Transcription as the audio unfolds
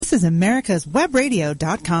This is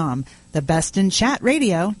americaswebradio.com, the best in chat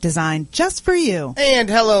radio designed just for you. And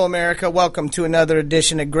hello, America. Welcome to another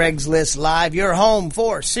edition of Greg's List Live, your home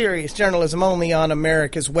for serious journalism only on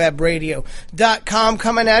americaswebradio.com.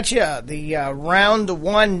 Coming at you, the round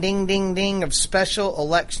one ding, ding, ding of special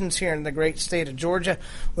elections here in the great state of Georgia.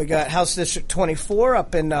 We got House District 24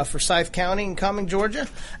 up in Forsyth County in Cumming, Georgia.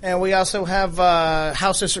 And we also have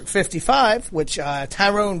House District 55, which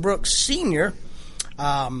Tyrone Brooks Sr.,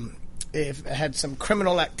 had some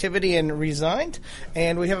criminal activity and resigned,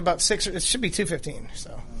 and we have about it should be 215.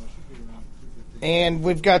 So, and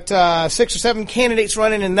we've got 6 or 7 candidates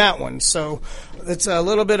running in that one. So it's a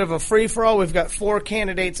little bit of a free for all. We've got 4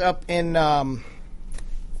 candidates up in House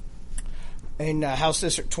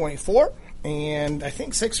District 24, and I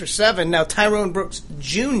think 6 or 7 now. Tyrone Brooks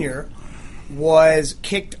Jr. was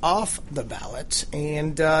kicked off the ballot,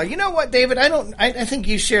 and you know what, David? I think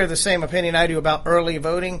you share the same opinion I do about early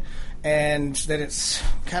voting, and that it's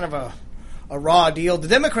kind of a raw deal. The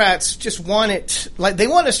Democrats just want it, like they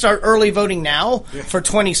want to start early voting now for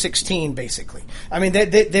 2016, basically. I mean,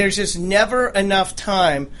 there's just never enough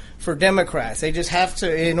time for Democrats. They just have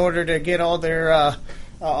to, in order to get all their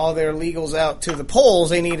legals out to the polls,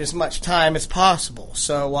 they need as much time as possible.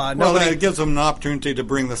 So it gives them an opportunity to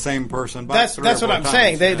bring the same person back. That's what I'm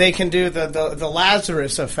saying. They can do the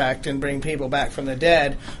Lazarus effect and bring people back from the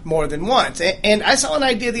dead more than once. And I saw an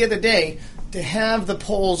idea the other day to have the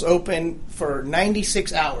polls open for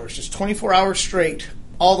 96 hours, just 24 hours straight,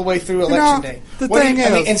 all the way through election day.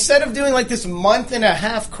 Instead of doing like this month and a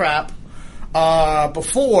half crap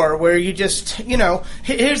before, where you just,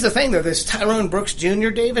 here's the thing though, this Tyrone Brooks Jr.,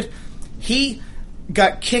 David, he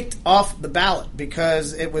got kicked off the ballot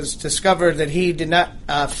because it was discovered that he did not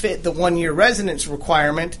fit the 1-year residence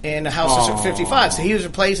requirement in House District 55. So he was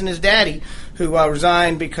replacing his daddy, who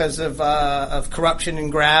resigned because of corruption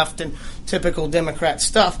and graft and typical Democrat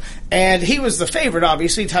stuff. And he was the favorite,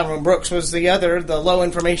 obviously. Tyrone Brooks was the other. The low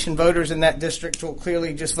information voters in that district will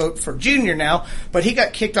clearly just vote for Junior now. But he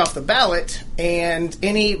got kicked off the ballot, and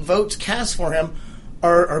any votes cast for him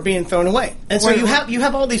are being thrown away. And so you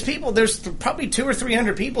have all these people. There's probably 200 or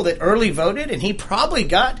 300 people that early voted, and he probably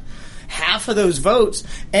got half of those votes,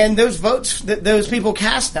 and those votes that those people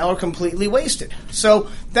cast now are completely wasted. So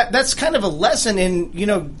that's kind of a lesson in,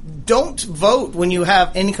 don't vote when you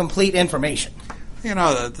have incomplete information.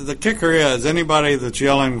 The kicker is anybody that's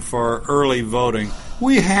yelling for early voting,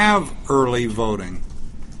 we have early voting.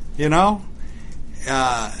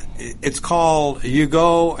 It's called, you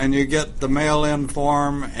go and you get the mail-in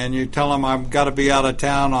form and you tell them I've got to be out of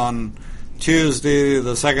town on Tuesday,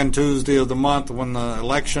 the second Tuesday of the month when the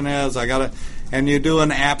election is. And you do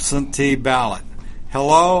an absentee ballot.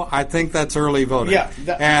 Hello? I think that's early voting. Yeah,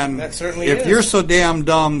 that certainly is. If you're so damn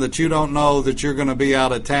dumb that you don't know that you're going to be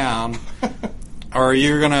out of town, or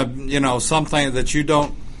you're going to, something that you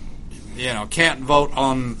don't, can't vote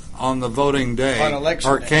on the voting day, on election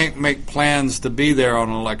or day, can't make plans to be there on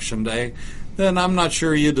election day, then I'm not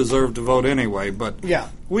sure you deserve to vote anyway. But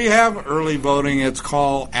we have early voting. It's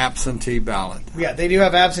called absentee ballot. Yeah, they do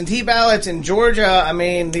have absentee ballots in Georgia. I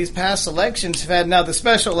mean, these past elections have had, now the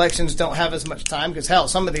special elections don't have as much time because, hell,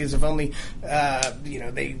 some of these have only,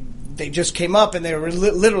 they just came up and they were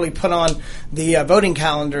literally put on the voting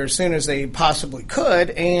calendar as soon as they possibly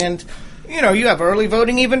could. And you have early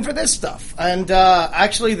voting even for this stuff. And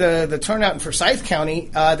actually, the turnout in Forsyth County,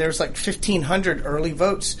 there's like 1,500 early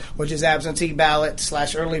votes, which is absentee ballot /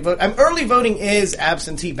 early vote. Early voting is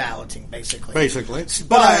absentee balloting, basically.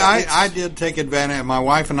 But I did take advantage. My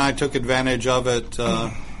wife and I took advantage of it.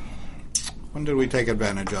 When did we take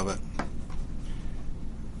advantage of it?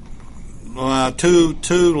 Two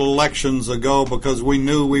elections ago, because we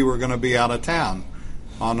knew we were going to be out of town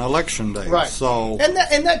on election day. Right. So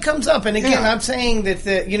and that comes up. And again, I'm saying that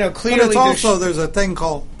clearly. But it's also there's a thing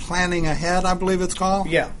called planning ahead, I believe it's called.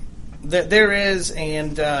 Yeah. There is,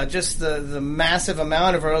 and just the massive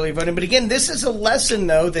amount of early voting. But again, this is a lesson,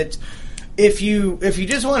 though, that if you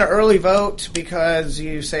just want to early vote because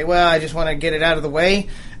you say, well, I just want to get it out of the way,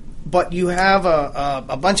 but you have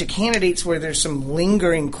a bunch of candidates where there's some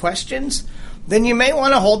lingering questions, then you may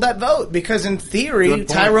want to hold that vote, because in theory,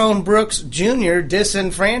 Tyrone Brooks Jr.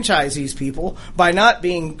 disenfranchised these people by not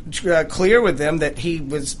being clear with them that he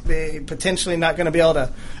was potentially not going to be able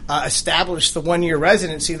to establish the 1-year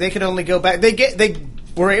residency. They could only go back. They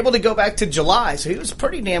were able to go back to July, so he was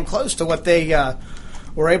pretty damn close to what they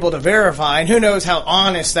were able to verify. And who knows how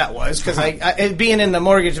honest that was, because being in the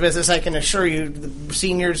mortgage business, I can assure you the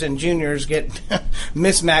seniors and juniors get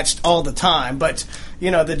mismatched all the time. But,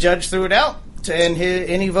 the judge threw it out. And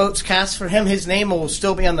any votes cast for him, his name will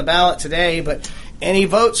still be on the ballot today. But any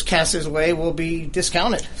votes cast his way will be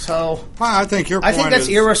discounted. So well, I think your point I think that's is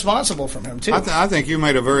irresponsible from him too. I think you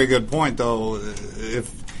made a very good point, though.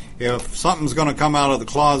 If something's going to come out of the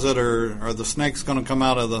closet or the snake's going to come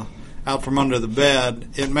out from under the bed,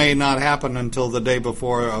 it may not happen until the day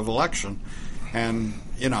before of election. And,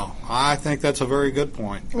 I think that's a very good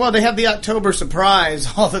point. Well, they have the October surprise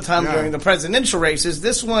all the time during the presidential races.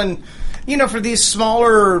 This one, for these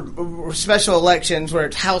smaller special elections where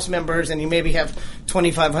it's House members and you maybe have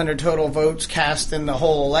 2,500 total votes cast in the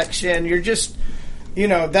whole election, you're just...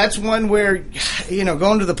 that's one where,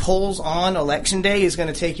 going to the polls on Election Day is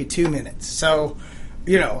going to take you 2 minutes. So,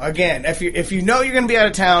 again, if you know you're going to be out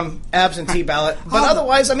of town, absentee ballot. But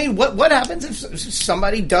otherwise, I mean, what happens if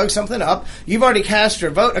somebody dug something up? You've already cast your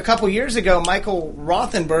vote. A couple years ago, Michael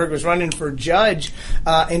Rothenberg was running for judge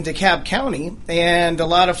in DeKalb County, and a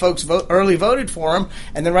lot of folks early voted for him.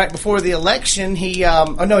 And then right before the election, he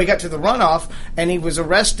got to the runoff, and he was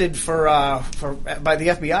arrested by the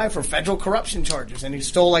FBI for federal corruption charges, and he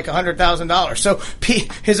stole like $100,000. So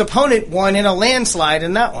his opponent won in a landslide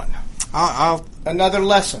in that one. Another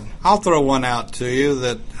lesson. I'll throw one out to you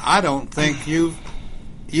that I don't think you've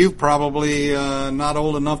probably not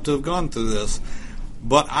old enough to have gone through this,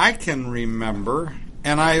 but I can remember,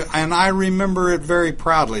 and I remember it very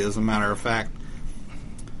proudly. As a matter of fact,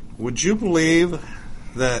 would you believe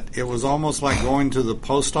that it was almost like going to the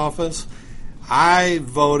post office? I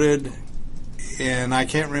voted, and I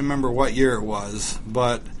can't remember what year it was,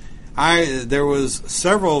 but there was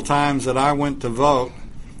several times that I went to vote.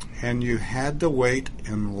 And you had to wait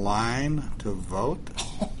in line to vote?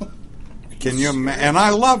 Can you imagine? And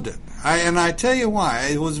I loved it. I tell you why.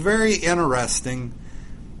 It was very interesting.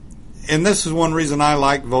 And this is one reason I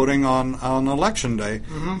like voting on Election Day.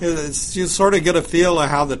 Mm-hmm. You sort of get a feel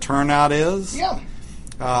of how the turnout is. Yeah.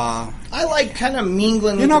 I like kind of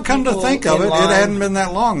mingling with the come people to think of it, line. it hadn't been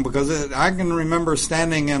that long because I can remember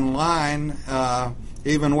standing in line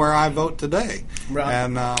even where I vote today. Right.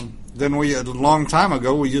 And then a long time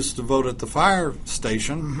ago, we used to vote at the fire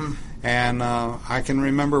station, and I can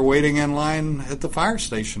remember waiting in line at the fire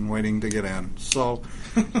station, waiting to get in. So,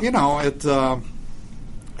 to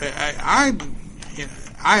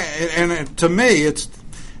me,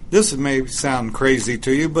 this may sound crazy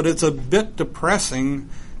to you, but it's a bit depressing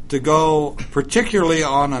to go, particularly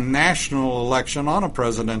on a national election, on a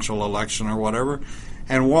presidential election or whatever,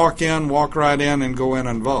 and walk right in, and go in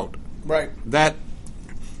and vote. Right. That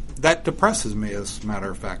depresses me, as a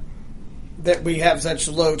matter of fact. That we have such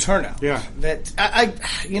low turnout. Yeah. That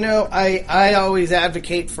I always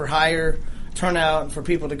advocate for higher turnout and for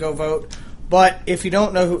people to go vote. But if you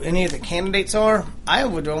don't know who any of the candidates are, I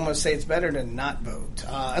would almost say it's better to not vote,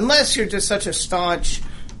 unless you're just such a staunch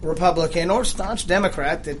Republican or staunch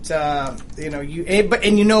Democrat that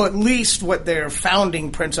you know at least what their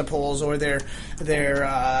founding principles or their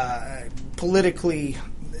politically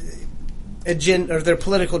agenda or their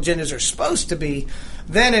political agendas are supposed to be,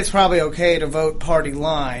 then it's probably okay to vote party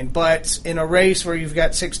line. But in a race where you've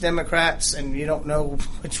got 6 Democrats and you don't know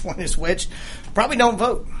which one is which, probably don't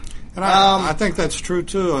vote. And I think that's true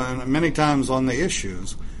too, and many times on the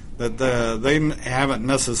issues that they haven't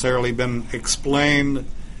necessarily been explained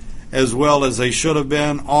as well as they should have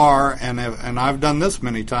been, and I've done this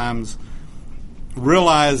many times,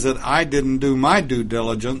 realize that I didn't do my due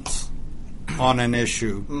diligence on an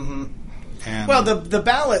issue. Mm-hmm. And well, the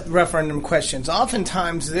ballot referendum questions,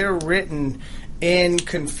 oftentimes they're written in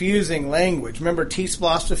confusing language. Remember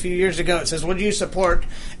T-Splosh a few years ago? It says, would you support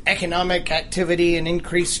economic activity and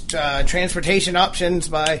increased transportation options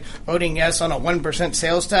by voting yes on a 1%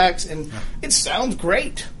 sales tax? And it sounds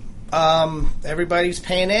great. Everybody's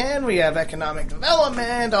paying in. We have economic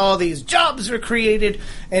development. All these jobs are created,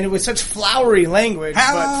 and it was such flowery language.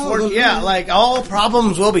 But like all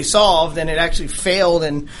problems will be solved, and it actually failed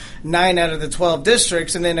in 9 out of the 12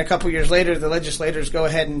 districts. And then a couple years later, the legislators go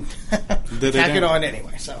ahead and tack it on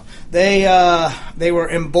anyway. So they were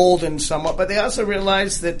emboldened somewhat, but they also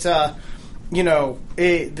realized that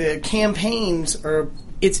the campaigns are.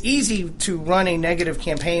 It's easy to run a negative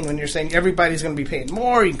campaign when you're saying everybody's going to be paid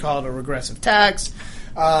more. You can call it a regressive tax.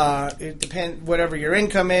 It depends whatever your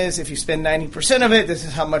income is. If you spend 90% of it, this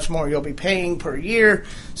is how much more you'll be paying per year.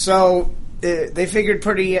 So they figured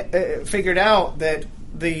out that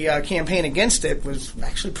the campaign against it was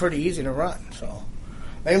actually pretty easy to run. So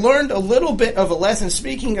they learned a little bit of a lesson.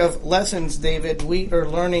 Speaking of lessons, David, we are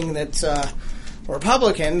learning that.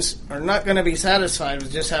 Republicans are not going to be satisfied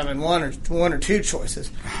with just having one or two choices.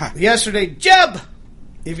 Yesterday, Jeb,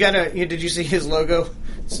 you've got did you see his logo?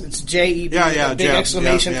 It's JEB, Yeah, big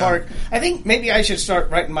exclamation mark. I think maybe I should start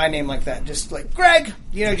writing my name like that, just like Greg,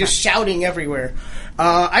 just shouting everywhere.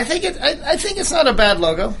 I think it's not a bad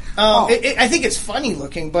logo. I think it's funny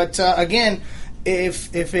looking, but again,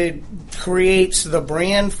 if it creates the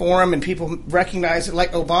brand for him and people recognize it,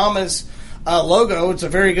 like Obama's logo, it's a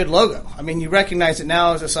very good logo. I mean, you recognize it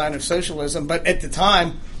now as a sign of socialism, but at the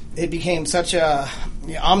time, it became such a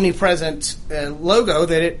omnipresent logo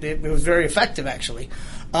that it was very effective, actually.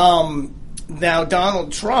 Now,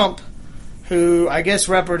 Donald Trump, who I guess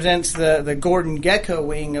represents the Gordon Gekko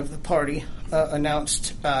wing of the party,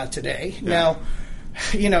 announced today. Yeah.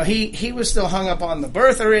 Now, he was still hung up on the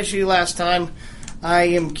birther issue last time. I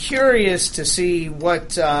am curious to see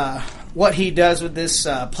what he does with this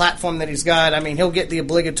platform that he's got. I mean, he'll get the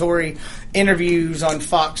obligatory interviews on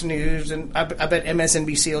Fox News, and I bet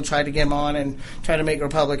MSNBC will try to get him on and try to make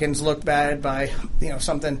Republicans look bad by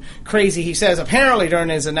something crazy he says. Apparently, during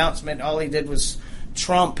his announcement, all he did was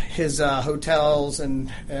trump his hotels and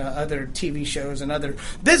other TV shows and other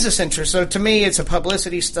business interests. So to me, it's a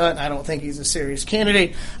publicity stunt. I don't think he's a serious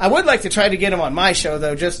candidate. I would like to try to get him on my show,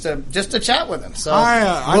 though, just to chat with him. So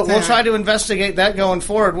we'll try to investigate that going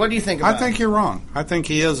forward. What do you think about it? I think you're wrong. I think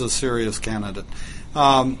he is a serious candidate.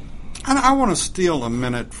 And I want to steal a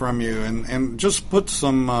minute from you and just put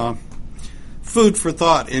some food for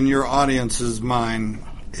thought in your audience's mind.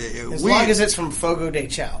 As long as it's from Fogo de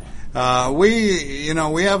Chao. We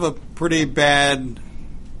have a pretty bad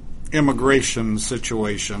immigration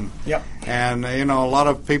situation. Yep. And, a lot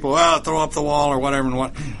of people, throw up the wall or whatever and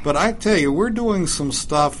what. But I tell you, we're doing some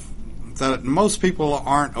stuff that most people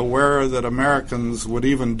aren't aware that Americans would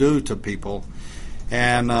even do to people.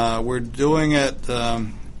 And we're doing it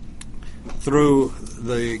through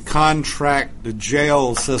the contract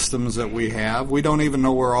jail systems that we have. We don't even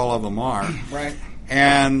know where all of them are. Right.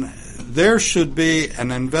 And there should be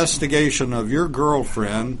an investigation of your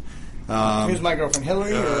girlfriend. Who's my girlfriend,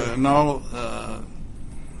 Hillary? No,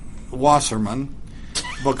 Wasserman,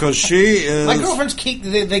 because she is. My girlfriends keep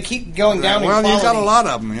going down. Well, you've got a lot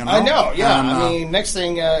of them, I know. Yeah, and, I mean, next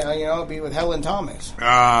thing I'll be with Helen Thomas.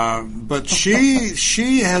 But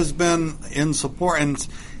she has been in support, and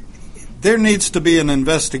there needs to be an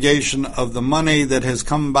investigation of the money that has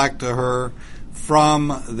come back to her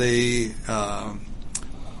from the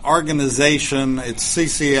organization. It's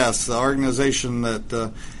CCS, the organization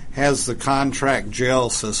that has the contract jail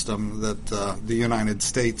system that the United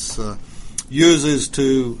States uses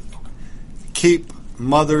to keep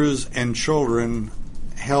mothers and children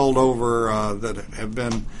held over that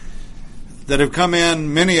have come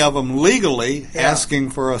in, many of them legally, asking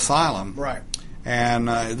for asylum. Right. And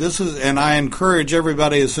and I encourage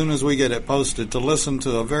everybody, as soon as we get it posted, to listen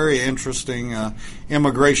to a very interesting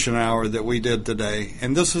immigration hour that we did today.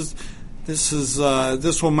 And this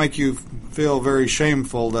will make you feel very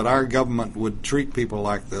shameful that our government would treat people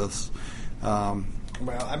like this. Well,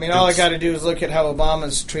 I mean, all I got to do is look at how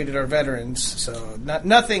Obama's treated our veterans, so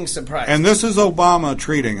nothing surprising. And this is Obama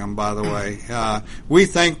treating them, by the way. We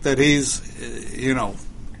think that he's,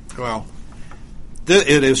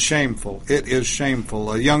 it is shameful. It is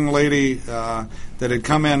shameful. A young lady that had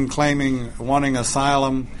come in wanting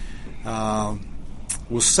asylum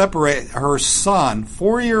was separated. Her son,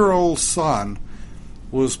 4-year-old son,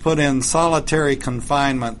 was put in solitary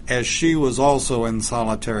confinement as she was also in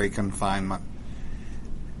solitary confinement.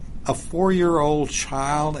 A 4-year-old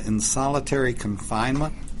child in solitary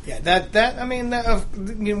confinement? Yeah,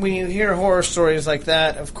 when you hear horror stories like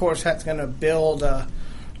that, of course that's going to build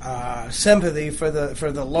sympathy for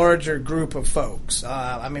the larger group of folks.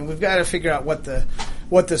 I mean, we've got to figure out what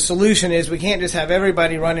the solution is. We can't just have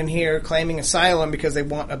everybody running here claiming asylum because they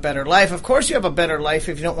want a better life. Of course, you have a better life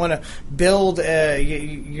if you don't want to build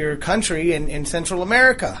your country in Central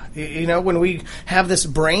America. When we have this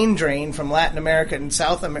brain drain from Latin America and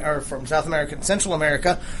from South America and Central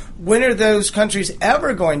America, when are those countries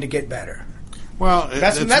ever going to get better? Well,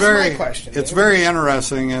 that's my question. It's very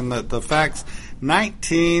interesting in that the facts.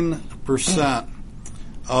 19%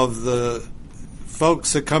 of the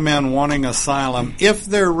folks that come in wanting asylum, if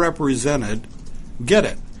they're represented, get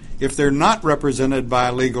it. If they're not represented by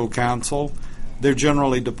legal counsel, they're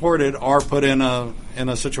generally deported or put in a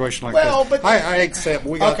situation like this. But I accept.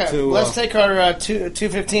 We got to. Let's take our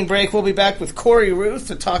 2:15 break. We'll be back with Corey Ruth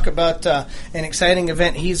to talk about an exciting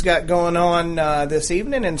event he's got going on this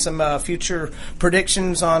evening and some future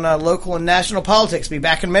predictions on local and national politics. Be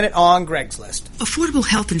back in a minute on Greg's List. Affordable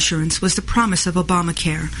health insurance was the promise of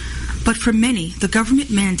Obamacare, but for many, the government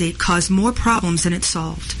mandate caused more problems than it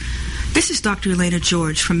solved. This is Dr. Elena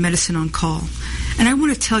George from Medicine on Call, and I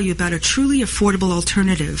want to tell you about a truly affordable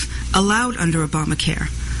alternative allowed under Obamacare.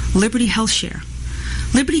 Liberty HealthShare.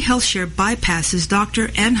 Liberty HealthShare bypasses doctor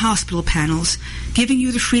and hospital panels, giving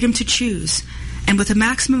you the freedom to choose. And with a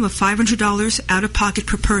maximum of $500 out-of-pocket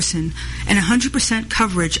per person and 100%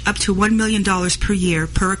 coverage up to $1 million per year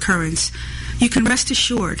per occurrence, you can rest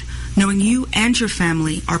assured knowing you and your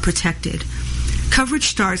family are protected. Coverage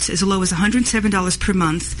starts as low as $107 per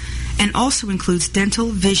month and also includes dental,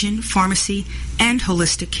 vision, pharmacy, and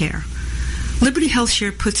holistic care. Liberty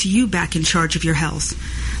HealthShare puts you back in charge of your health.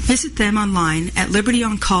 Visit them online at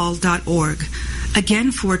libertyoncall.org.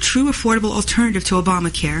 Again, for a true affordable alternative to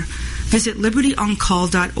Obamacare, visit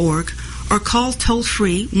libertyoncall.org or call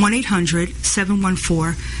toll-free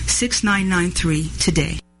 1-800-714-6993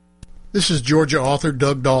 today. This is Georgia author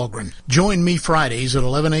Doug Dahlgren. Join me Fridays at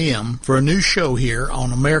 11 a.m. for a new show here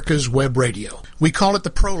on America's Web Radio. We call it The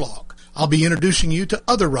Prologue. I'll be introducing you to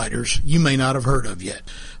other writers you may not have heard of yet.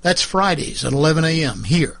 That's Fridays at 11 a.m.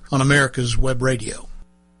 here on America's Web Radio.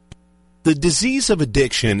 The disease of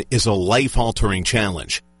addiction is a life-altering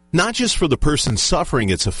challenge, not just for the person suffering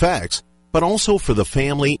its effects, but also for the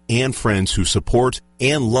family and friends who support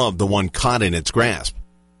and love the one caught in its grasp.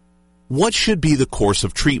 What should be the course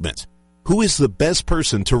of treatment? Who is the best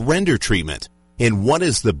person to render treatment? And what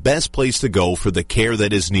is the best place to go for the care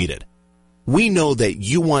that is needed? We know that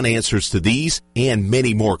you want answers to these and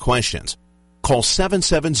many more questions. Call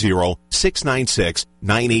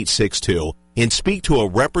 770-696-9862 and speak to a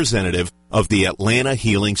representative of the Atlanta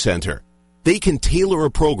Healing Center. They can tailor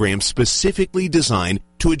a program specifically designed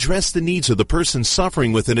to address the needs of the person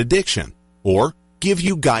suffering with an addiction or give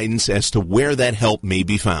you guidance as to where that help may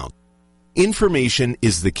be found. Information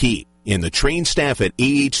is the key, and the trained staff at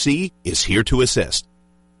AHC is here to assist.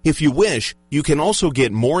 If you wish, you can also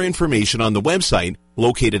get more information on the website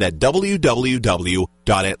located at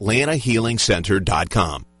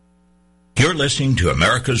www.atlantahealingcenter.com. You're listening to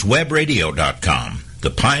americaswebradio.com, the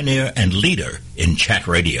pioneer and leader in chat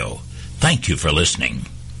radio. Thank you for listening.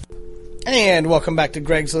 And welcome back to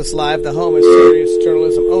Greg's List Live, the home of serious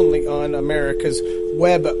journalism only on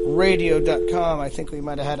americaswebradio.com. I think we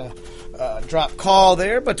might have had a drop call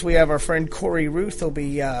there, but we have our friend Corey Ruth who'll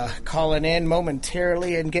be calling in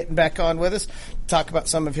momentarily and getting back on with us to talk about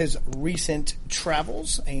some of his recent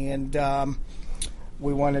travels. And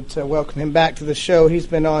we wanted to welcome him back to the show. He's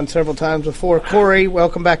been on several times before. Corey,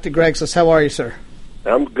 welcome back to Greg's List. How are you, sir?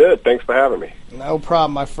 I'm good. Thanks for having me. No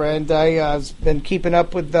problem, my friend. I've been keeping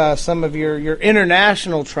up with some of your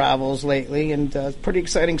international travels lately, and pretty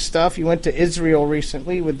exciting stuff. You went to Israel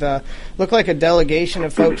recently with looked like a delegation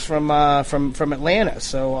of folks from Atlanta.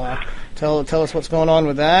 So tell us what's going on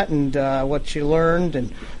with that, and what you learned,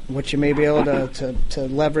 and what you may be able to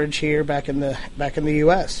leverage here back in the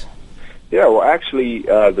U.S. Yeah, well, actually,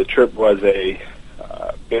 the trip was a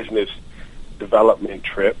business development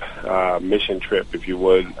trip, mission trip, if you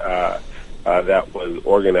would, that was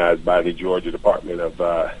organized by the Georgia Department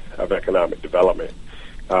of Economic Development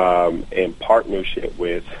in partnership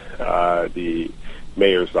with the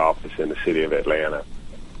mayor's office in the city of Atlanta.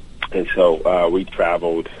 And so we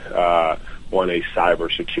traveled on a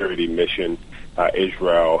cybersecurity mission.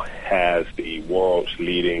 Israel has the world's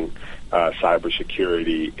leading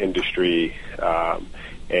cybersecurity industry,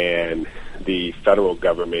 and the federal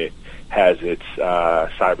government has its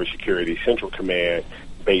cybersecurity central command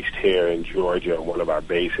based here in Georgia on one of our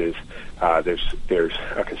bases. There's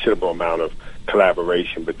a considerable amount of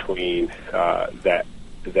collaboration between that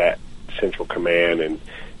central command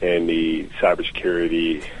and the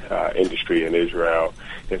cybersecurity industry in Israel,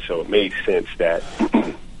 and so it made sense that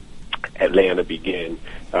Atlanta began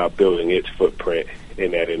building its footprint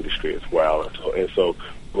in that industry as well. And so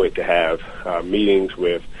we went to have meetings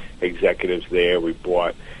with executives there. We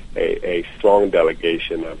brought a strong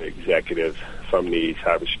delegation of executives from the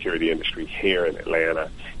cybersecurity industry here in Atlanta,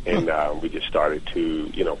 and we just started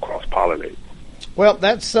to, cross-pollinate. Well,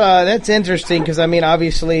 that's interesting because, I mean,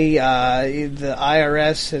 obviously the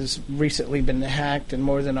IRS has recently been hacked and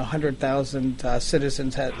more than 100,000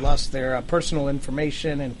 citizens had lost their personal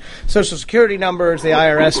information and Social Security numbers. The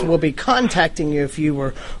IRS will be contacting you if you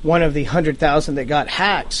were one of the 100,000 that got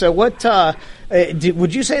hacked. So what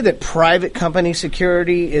would you say that private company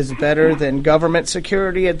security is better than government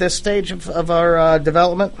security at this stage of our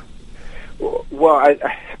development? Well,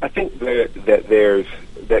 I think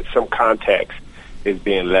that some context is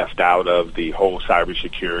being left out of the whole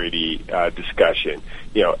cybersecurity discussion.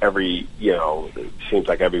 It seems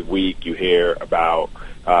like every week you hear about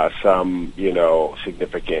some,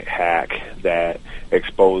 significant hack that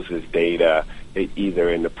exposes data either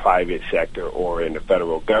in the private sector or in the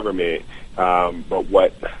federal government. But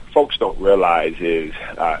what folks don't realize is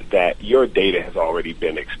that your data has already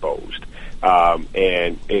been exposed.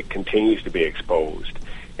 and it continues to be exposed.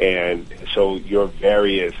 And so your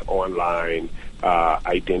various online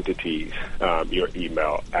identities, your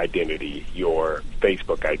email identity, your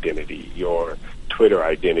Facebook identity, your Twitter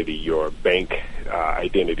identity, your bank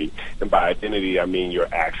identity, and by identity I mean your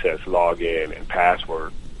access, login, and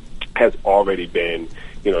password, has already been,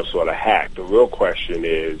 sort of hacked. The real question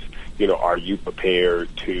is, are you prepared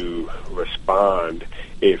to respond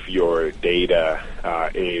if your data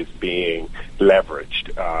is being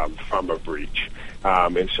leveraged from a breach?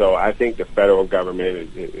 And so I think the federal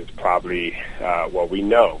government is probably, we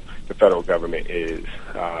know the federal government is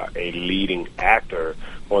a leading actor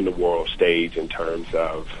on the world stage in terms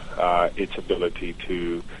of its ability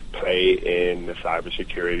to play in the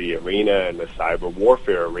cybersecurity arena and the cyber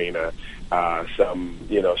warfare arena. Some,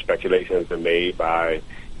 speculation has been made by,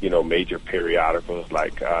 major periodicals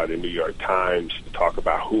like the New York Times to talk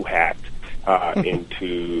about who hacked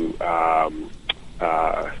into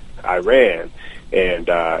Iran. And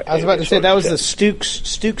I was about to say that was the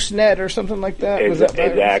Stuxnet or something like that.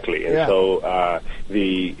 Exactly. And so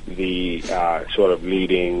the sort of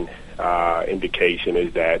leading indication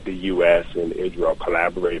is that the U.S. and Israel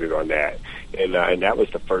collaborated on that, and that was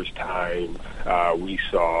the first time we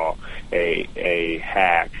saw a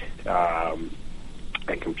hack.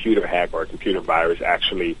 A computer hack or a computer virus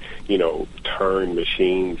actually, turn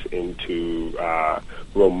machines into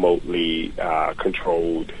remotely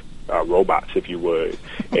controlled robots, if you would,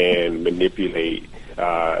 and manipulate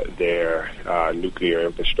their nuclear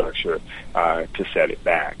infrastructure to set it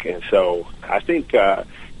back. And so I think, the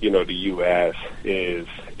U.S. is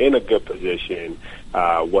in a good position.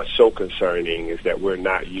 What's so concerning is that we're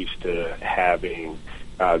not used to having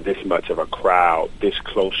this much of a crowd this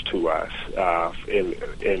close to us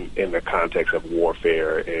in the context of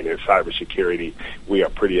warfare and in cybersecurity. We are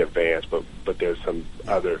pretty advanced, but there's some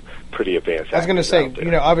other pretty advanced. I was going to say,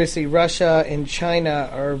 obviously Russia and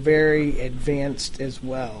China are very advanced as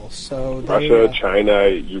well. So Russia, China,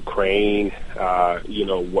 Ukraine.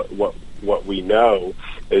 What we know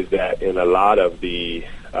is that in a lot of the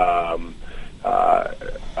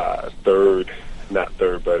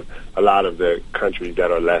but a lot of the countries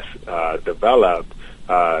that are less developed,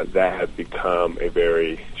 that have become a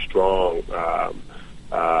very strong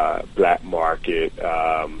black market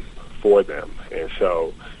for them, and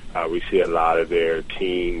so we see a lot of their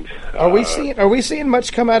teams. Are we seeing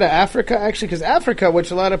much come out of Africa? Actually, because Africa,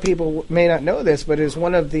 which a lot of people may not know this, but is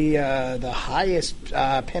one of the highest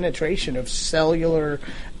penetration of cellular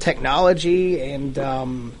technology, and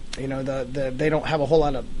they don't have a whole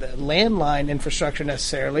lot of landline infrastructure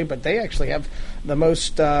necessarily, but they actually have the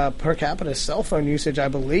most per capita cell phone usage, I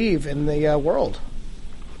believe, in the world.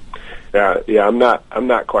 Yeah, I'm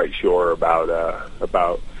not quite sure about.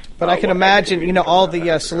 But I can imagine, all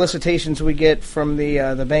the solicitations we get from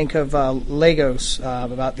the Bank of Lagos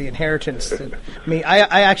about the inheritance.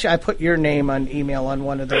 I put your name on email on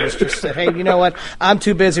one of those. Just said, hey, you know what? I'm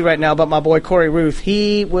too busy right now, but my boy Corey Ruth,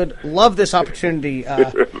 he would love this opportunity.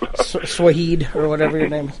 Swahid or whatever your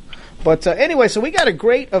name is. But anyway, so we got a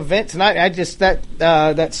great event tonight. I just that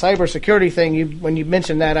cybersecurity thing. When you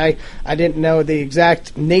mentioned that, I didn't know the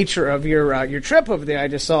exact nature of your trip over there. I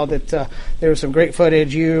just saw that there was some great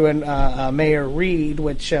footage. You and Mayor Reed,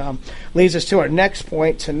 which leads us to our next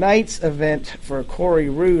point. Tonight's event for Corey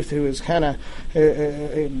Ruth, who is kind of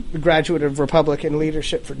a graduate of Republican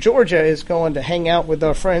leadership for Georgia, is going to hang out with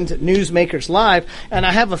our friends at Newsmakers Live. And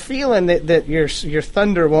I have a feeling that your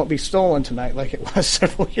thunder won't be stolen tonight like it was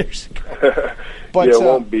several years ago. But, it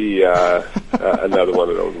won't be another one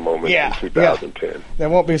of those moments in 2010. Yeah. There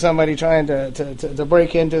won't be somebody trying to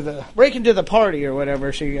break into the party or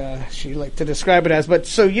whatever she liked to describe it as. But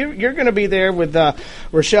so you're going to be there with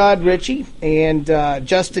Rashad Ritchie and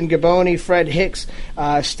Justin Gaboni, Fred Hicks,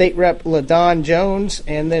 State Rep LaDon Jones,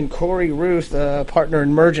 and then Corey Ruth, partner in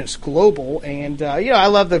Emergence Global. And I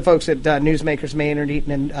love the folks at Newsmakers, Maynard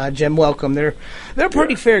Eaton and Jim Welcome. They're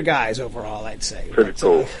pretty fair guys overall, I'd say. Pretty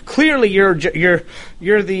cool. Clearly, you're the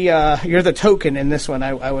token in this one,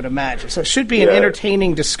 I would imagine. So it should be an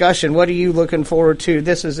entertaining discussion. What are you looking forward to?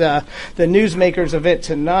 This is the Newsmakers event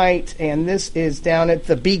tonight, and this is down at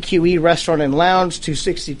the BQE Restaurant and Lounge,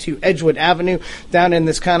 262 Edgewood Avenue, down in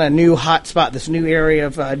this kind of new hot spot, this new area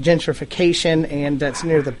of gentrification, and that's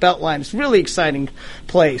near the Beltline. It's a really exciting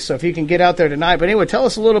place, so if you can get out there tonight. But anyway, tell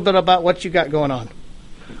us a little bit about what you got going on.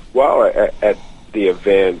 Well, at the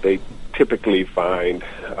event, they typically find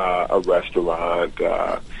a restaurant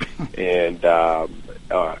and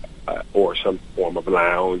or some form of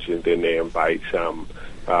lounge, and then they invite some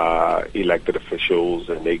elected officials,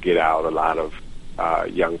 and they get out a lot of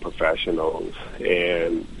young professionals,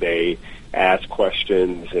 and they ask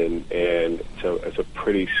questions, and so it's a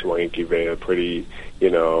pretty swanky event, pretty, a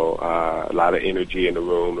lot of energy in the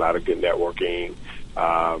room, a lot of good networking,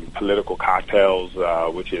 political cocktails,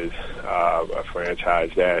 which is a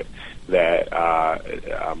franchise that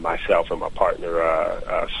myself and my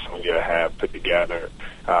partner Sonia have put together,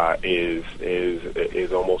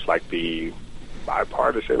 is almost like the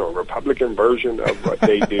bipartisan or Republican version of what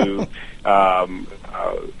they do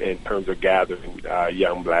in terms of gathering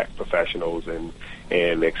young black professionals and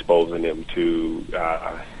exposing them to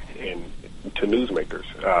newsmakers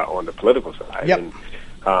on the political side. Yep.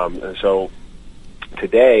 And so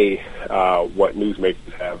today, what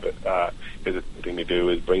newsmakers have is a thing to do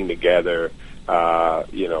is bring together, who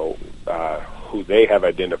they have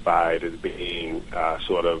identified as being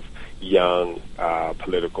sort of young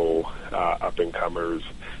political up-and-comers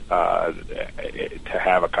to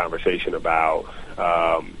have a conversation about,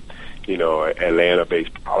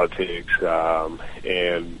 Atlanta-based politics,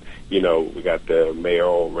 and, we got the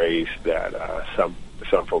mayoral race that some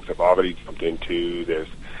folks have already jumped into.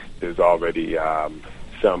 There's already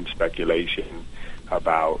some speculation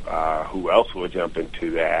about who else will jump into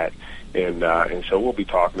that, and so we'll be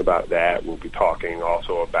talking about that. We'll be talking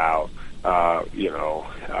also about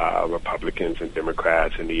Republicans and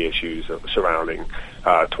Democrats and the issues surrounding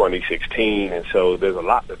 2016, and so there's a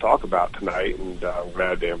lot to talk about tonight, and I'm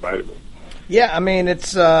glad they invited me. Yeah, I mean,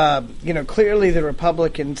 it's, clearly the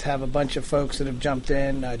Republicans have a bunch of folks that have jumped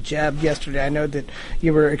in. Jeb, yesterday, I know that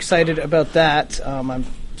you were excited about that. I'm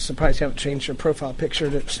surprised you haven't changed your profile picture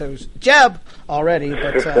that shows Jeb already.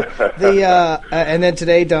 But and then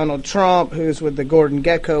today, Donald Trump, who's with the Gordon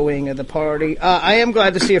Gekko wing of the party. I am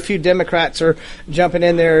glad to see a few Democrats are jumping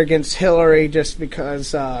in there against Hillary, just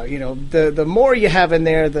because the more you have in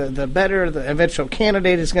there, the better the eventual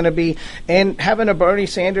candidate is going to be. And having a Bernie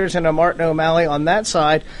Sanders and a Martin O'Malley on that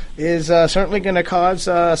side is certainly going to cause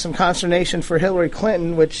some consternation for Hillary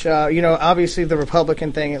Clinton, which obviously the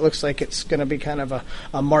Republican thing, it looks like it's going to be kind of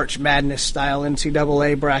a March Madness style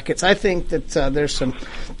NCAA brackets. I think that there's some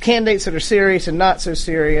candidates that are serious and not so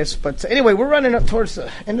serious. But anyway, we're running up towards the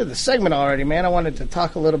end of the segment already, man. I wanted to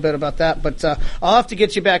talk a little bit about that, but I'll have to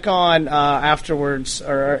get you back on afterwards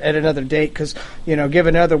or at another date because,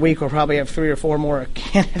 given another week, we'll probably have 3 or 4 more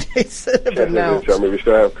candidates that have been announced. We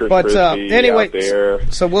still have Chris Christie anyway, out there.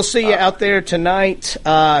 So we'll see you out there tonight.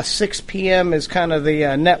 6 p.m. is kind of the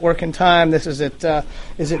networking time. This is at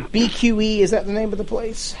is it BQE? Is that the name of the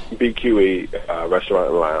place? BQE Restaurant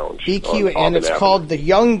and Lounge. BQE, and it's called the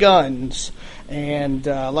Young Guns. And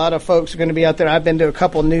a lot of folks are going to be out there. I've been to a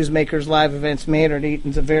couple Newsmakers live events. Maynard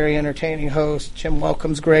Eaton's a very entertaining host. Jim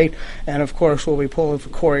Welcome's great. And, of course, we'll be pulling for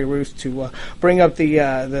Corey Ruth to bring up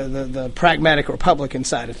the pragmatic Republican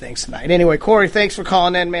side of things tonight. Anyway, Corey, thanks for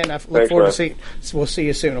calling in, man. I look forward to seeing you. We'll see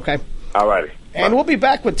you soon, okay? All righty. And we'll be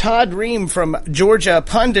back with Todd Ream from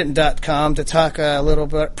GeorgiaPundit.com to talk a little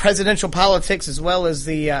bit presidential politics as well as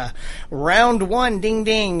the round 1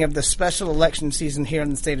 ding-ding of the special election season here in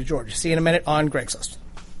the state of Georgia. See you in a minute on Greg's List.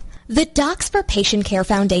 The Docs for Patient Care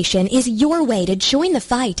Foundation is your way to join the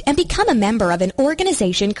fight and become a member of an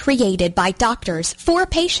organization created by doctors for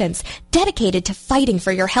patients dedicated to fighting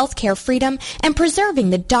for your healthcare freedom and preserving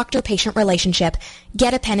the doctor-patient relationship.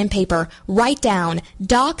 Get a pen and paper. Write down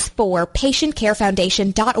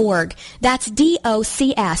docs4patientcarefoundation.org. That's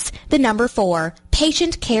DOCS, the number 4,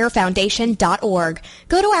 patientcarefoundation.org.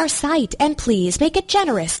 Go to our site and please make a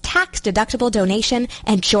generous tax-deductible donation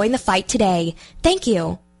and join the fight today. Thank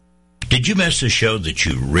you. Did you miss a show that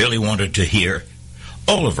you really wanted to hear?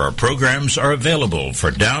 All of our programs are available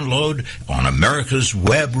for download on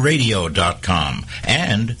americaswebradio.com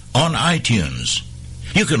and on iTunes.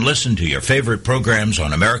 You can listen to your favorite programs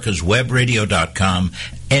on americaswebradio.com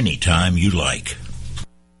anytime you like.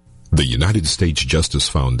 The United States Justice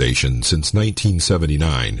Foundation since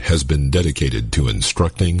 1979 has been dedicated to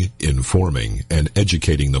instructing, informing, and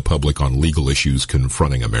educating the public on legal issues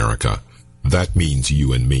confronting America. That means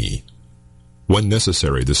you and me. When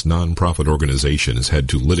necessary, this nonprofit organization has had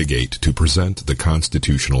to litigate to present the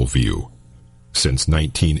constitutional view. Since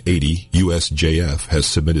 1980, USJF has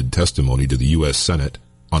submitted testimony to the U.S. Senate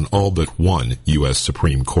on all but one U.S.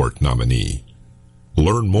 Supreme Court nominee.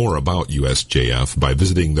 Learn more about USJF by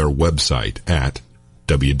visiting their website at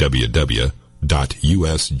www.usjf.net.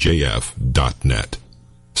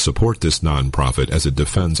 Support this nonprofit as it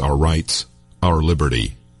defends our rights, our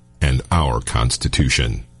liberty, and our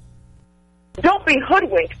Constitution. Don't be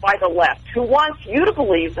hoodwinked by the left, who wants you to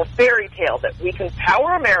believe the fairy tale that we can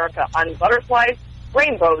power America on butterflies,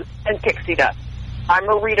 rainbows, and pixie dust. I'm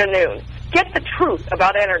Marita Noon. Get the truth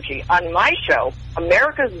about energy on my show,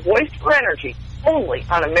 America's Voice for Energy, only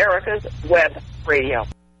on America's Web Radio.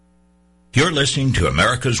 You're listening to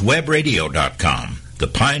americaswebradio.com, the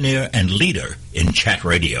pioneer and leader in chat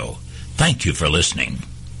radio. Thank you for listening.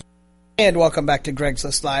 And welcome back to Greg's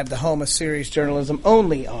List Live, the home of serious journalism,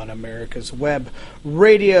 only on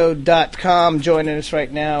americaswebradio.com. Joining us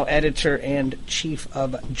right now, editor and chief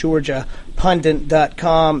of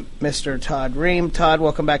GeorgiaPundit.com, Mr. Todd Ream. Todd,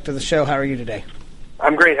 welcome back to the show. How are you today?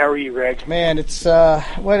 I'm great. How are you, Greg? Man, it's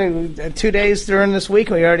 2 days during this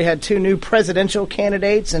week. We already had 2 new presidential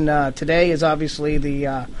candidates, and today is obviously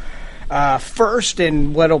the first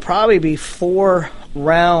in what will probably be 4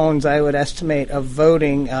 rounds, I would estimate, of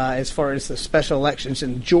voting as far as the special elections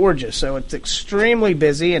in Georgia. So it's extremely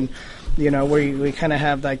busy, and we kind of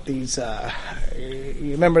have like these.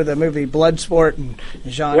 You remember the movie Bloodsport, and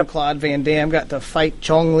Jean-Claude Van Damme got to fight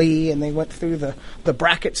Chong Li, and they went through the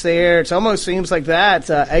brackets there. It almost seems like that.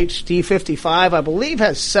 HD 55, I believe,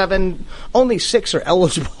 has 7. Only 6 are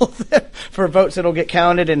eligible for votes that'll get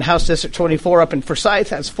counted, and House District 24 up in Forsyth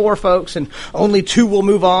has 4 folks, and only 2 will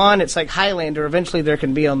move on. It's like Highlander. Eventually there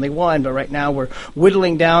can be only 1, but right now we're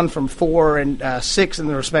whittling down from 4 and 6 in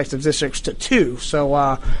the respective districts to 2.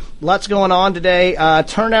 So lots going on today.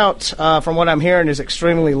 Turnout, from what I'm hearing, is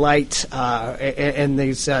extremely light in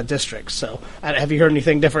these districts. So have you heard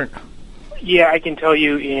anything different? Yeah, I can tell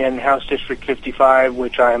you in House District 55,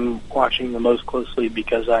 which I'm watching the most closely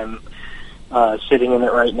because I'm sitting in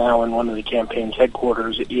it right now in one of the campaign's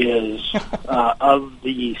headquarters, is of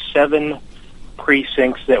the 7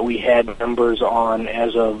 precincts that we had numbers on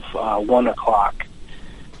as of 1 o'clock,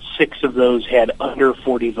 6 of those had under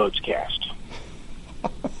 40 votes cast.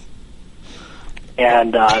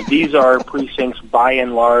 And these are precincts by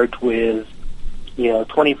and large with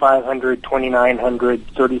 2,500, 2,900,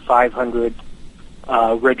 3,500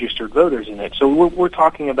 registered voters in it. So we're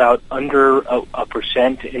talking about under a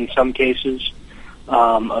percent in some cases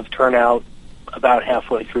of turnout about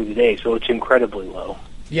halfway through the day. So it's incredibly low.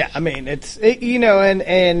 Yeah, I mean, this is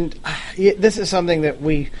something that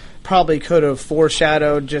we probably could have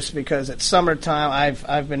foreshadowed just because it's summertime.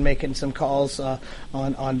 I've been making some calls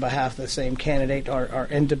on behalf of the same candidate, our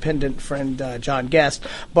independent friend John Guest.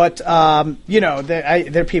 But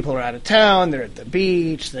their people are out of town. They're at the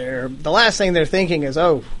beach. The last thing they're thinking is,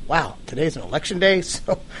 oh wow, today's an election day.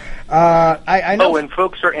 So I know. Oh, and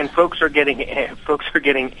folks are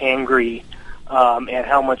getting angry at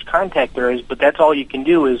how much contact there is. But that's all you can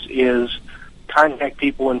do is contact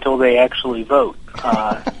people until they actually vote.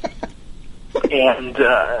 And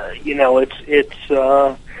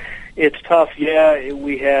it's tough. Yeah,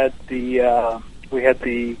 we had the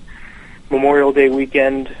Memorial Day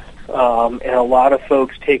weekend, and a lot of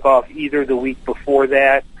folks take off either the week before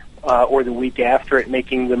that or the week after it,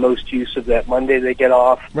 making the most use of that Monday they get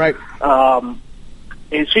off. Right. And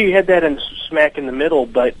so you had that in smack in the middle,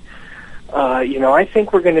 but I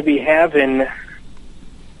think we're going to be having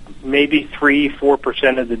maybe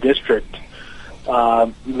 3-4% of the district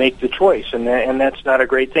make the choice, and that's not a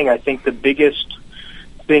great thing. I think the biggest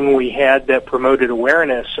thing we had that promoted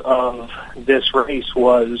awareness of this race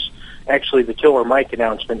was actually the Killer Mike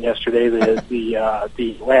announcement yesterday. The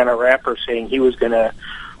Atlanta rapper saying he was going to,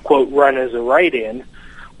 quote, run as a write-in,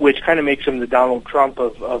 which kind of makes him the Donald Trump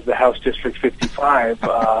of the House District 55,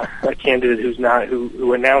 a candidate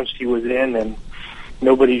who announced he was in, and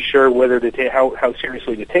nobody's sure whether to how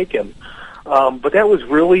seriously to take him. But that was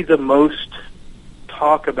really the most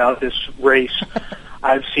talk about this race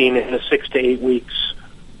I've seen in the 6 to 8 weeks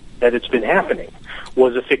that it's been happening,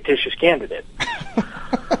 was a fictitious candidate.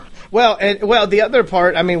 Well, the other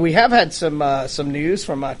part, I mean, we have had some news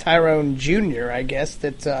from Tyrone Jr., I guess,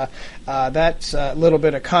 that's a little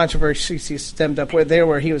bit of controversy stemmed up with there,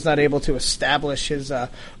 where he was not able to establish his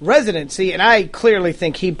residency, and I clearly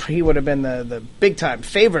think he would have been the big-time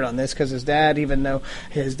favorite on this, because his dad, even though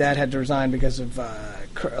his dad had to resign because of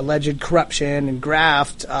alleged corruption and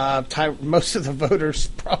graft, most of the voters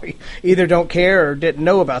probably either don't care or didn't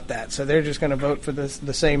know about that, so they're just going to vote for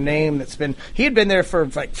the same name that's been. He had been there for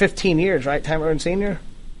like 15 years, right, Tyrone Sr.?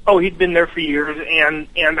 Oh, he'd been there for years, and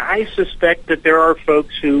I suspect that there are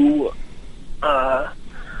folks who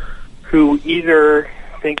either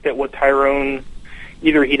think that what Tyrone,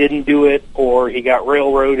 either he didn't do it, or he got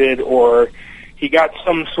railroaded, or he got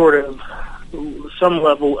some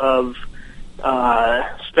level of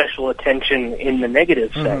special attention in the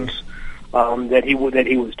negative sense, that he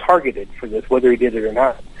was targeted for this, whether he did it or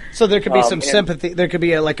not. So there could be some sympathy. There could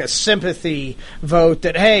be a sympathy vote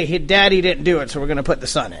that, hey, Daddy didn't do it, so we're going to put the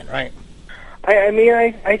son in, right?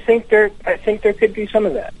 I think there could be some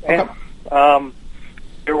of that. Okay.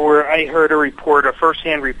 I heard a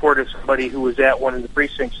first-hand report of somebody who was at one of the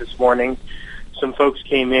precincts this morning. Some folks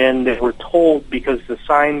came in that were told, because the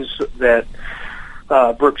signs that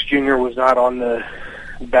Brooks Jr. was not on the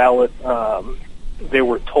ballot, they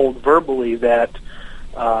were told verbally that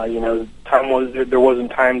there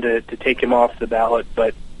wasn't time to take him off the ballot,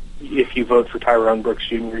 but if you vote for Tyrone Brooks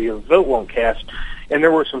Jr., your vote won't cast. And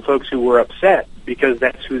there were some folks who were upset because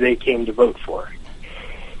that's who they came to vote for.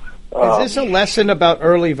 Is this a lesson about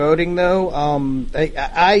early voting, though?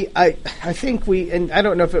 I think and I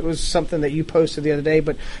don't know if it was something that you posted the other day,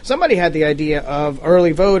 but somebody had the idea of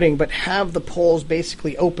early voting, but have the polls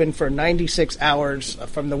basically open for 96 hours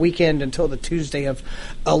from the weekend until the Tuesday of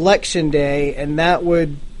Election Day, and that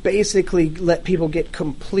would basically let people get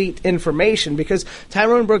complete information, because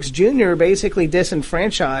Tyrone Brooks Jr. basically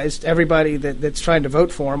disenfranchised everybody that's trying to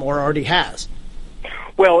vote for him or already has.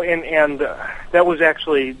 Well, and that was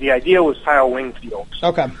actually, the idea was Kyle Wingfield.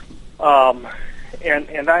 Okay.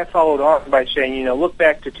 And I followed on by saying, look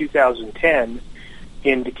back to 2010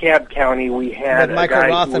 in DeKalb County, we had Michael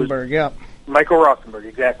Rothenberg, Michael Rothenberg,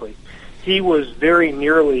 exactly. He was very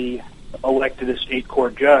nearly elected a state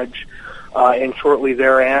court judge, and shortly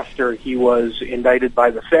thereafter he was indicted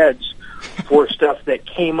by the feds for stuff that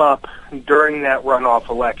came up during that runoff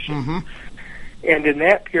election. Mm-hmm. And in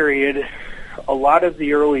that period, a lot of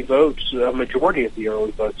the early votes, a majority of the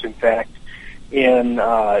early votes, in fact, in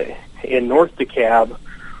North DeKalb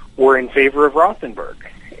were in favor of Rothenberg.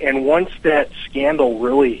 And once that scandal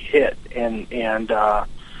really hit and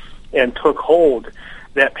took hold,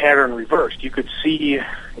 that pattern reversed. You could see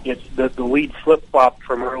the lead flip-flop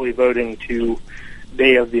from early voting to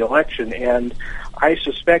day of the election. And I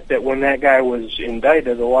suspect that when that guy was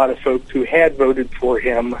indicted, a lot of folks who had voted for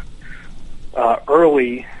him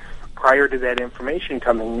early, prior to that information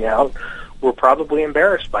coming out, were probably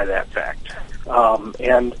embarrassed by that fact.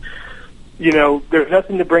 And, there's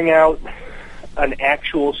nothing to bring out an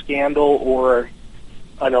actual scandal or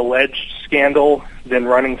an alleged scandal than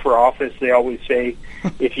running for office. They always say,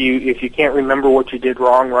 if you can't remember what you did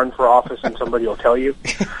wrong, run for office and somebody will tell you.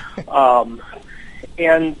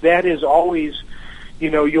 And that is always,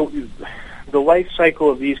 the life cycle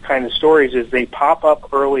of these kind of stories is they pop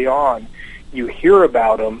up early on. You hear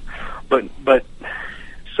about them, but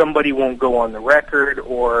somebody won't go on the record,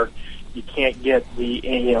 or you can't get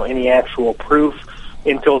any actual proof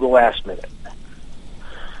until the last minute.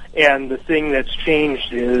 And the thing that's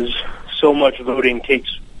changed is so much voting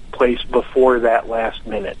takes place before that last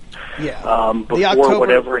minute. Yeah. Before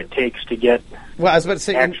whatever it takes to get I was about to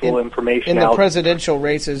say, actual information in out. the presidential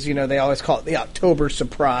races, they always call it the October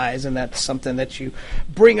surprise, and that's something that you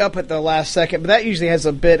bring up at the last second. But that usually has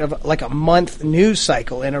a bit of like a month news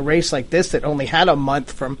cycle. In a race like this that only had a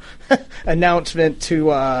month from announcement to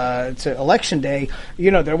election day,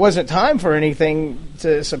 there wasn't time for anything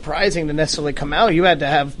surprising to necessarily come out. You had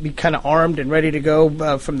to be kind of armed and ready to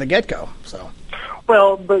go from the get-go. So.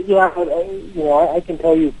 Well, but I can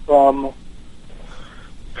tell you from,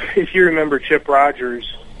 if you remember Chip Rogers,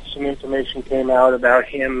 some information came out about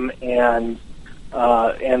him and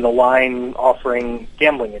the line offering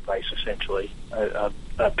gambling advice, essentially, a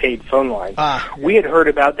paid phone line. We had heard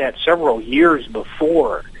about that several years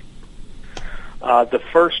before. The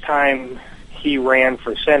first time he ran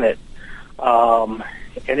for Senate, and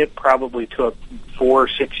it probably took 4 or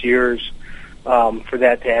 6 years for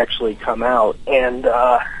that to actually come out. And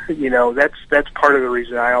that's part of the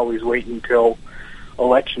reason I always wait until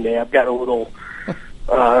Election Day. I've got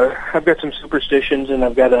I've got some superstitions, and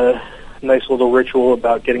I've got a nice little ritual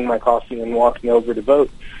about getting my coffee and walking over to vote.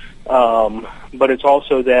 But it's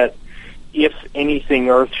also that if anything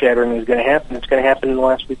earth-shattering is going to happen, it's going to happen in the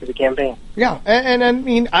last week of the campaign. Yeah, and I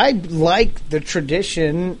mean, I like the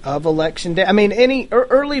tradition of Election Day. I mean, any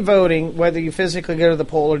early voting, whether you physically go to the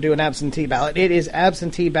poll or do an absentee ballot, it is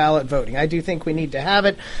absentee ballot voting. I do think we need to have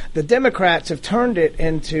it. The Democrats have turned it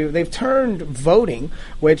they've turned voting,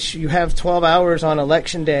 which you have 12 hours on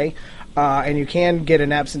Election Day, and you can get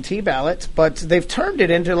an absentee ballot, but they've turned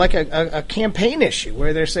it into like a campaign issue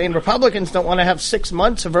where they're saying Republicans don't want to have 6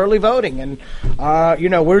 months of early voting. And,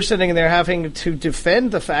 we're sitting there having to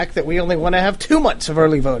defend the fact that we only want to have 2 months of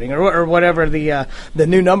early voting or whatever the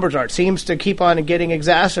new numbers are. It seems to keep on getting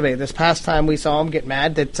exacerbated. This past time we saw them get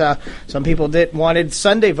mad that some people wanted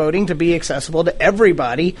Sunday voting to be accessible to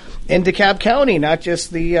everybody in DeKalb County, not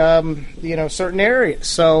just the, certain areas.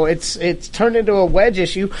 So it's turned into a wedge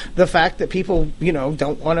issue. The fact that people,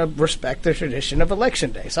 don't want to respect the tradition of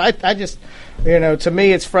Election Day. So I just, to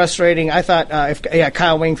me, it's frustrating. I thought if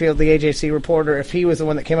Kyle Wingfield, the AJC reporter, if he was the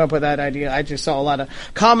one that came up with that idea, I just saw a lot of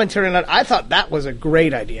commentary on that. I thought that was a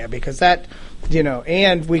great idea because that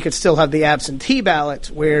and we could still have the absentee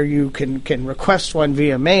ballot where you can request one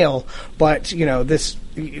via mail, but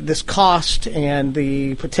this cost and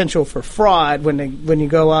the potential for fraud when you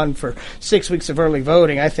go on for 6 weeks of early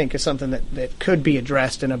voting, I think is something that could be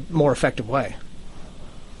addressed in a more effective way.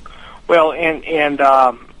 Well,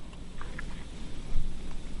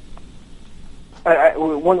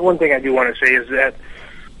 one thing I do want to say is that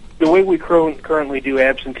the way we currently do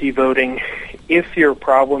absentee voting, if your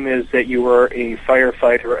problem is that you are a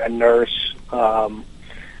firefighter, a nurse, an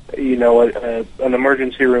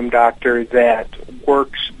emergency room doctor that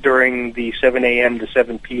works during the 7 a.m. to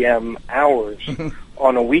 7 p.m. hours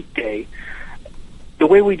on a weekday, the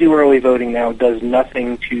way we do early voting now does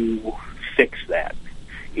nothing to fix that.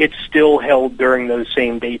 It's still held during those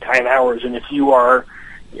same daytime hours, and if you are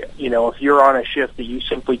if you're on a shift that you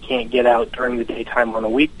simply can't get out during the daytime on a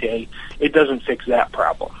weekday, it doesn't fix that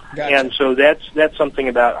problem. Gotcha. And so that's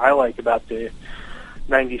something I like about the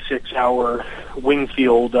 96-hour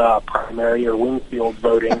Wingfield primary or Wingfield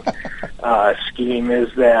voting scheme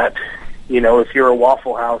is that, if you're a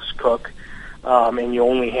Waffle House cook and you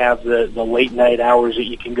only have the late night hours that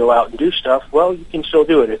you can go out and do stuff, well, you can still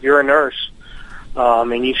do it. If you're a nurse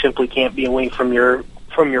and you simply can't be away from your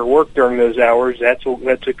work during those hours, that's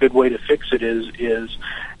a good way to fix it is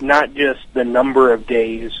not just the number of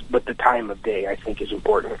days, but the time of day, I think, is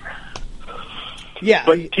important. Yeah.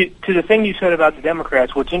 But to the thing you said about the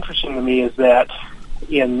Democrats, what's interesting to me is that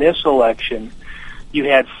in this election, you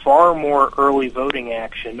had far more early voting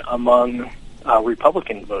action among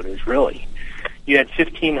Republican voters, really. You had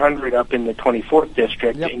 1,500 up in the 24th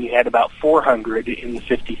district, yep, and you had about 400 in the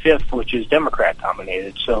 55th, which is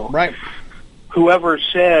Democrat-dominated. So right. Whoever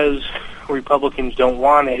says Republicans don't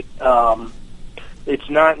want it, it's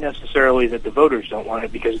not necessarily that the voters don't want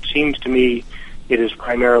it, because it seems to me it is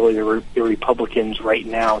primarily the Republicans right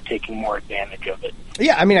now taking more advantage of it.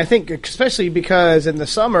 Yeah, I mean, I think especially because in the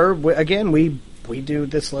summer, again, we do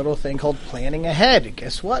this little thing called planning ahead. And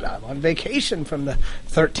guess what? I'm on vacation from the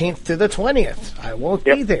 13th to the 20th. I won't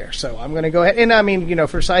be there, so I'm going to go ahead. And I mean,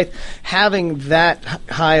 for Scythe, having that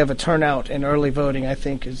high of a turnout in early voting, I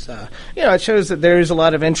think is, it shows that there is a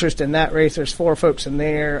lot of interest in that race. There's 4 folks in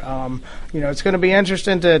there. It's going to be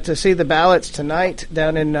interesting to see the ballots tonight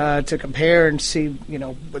down in to compare and see.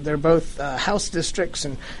 They're both House districts,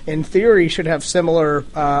 and in theory should have similar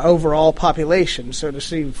overall population. So to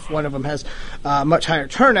see if one of them has much higher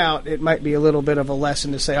turnout, it might be a little bit of a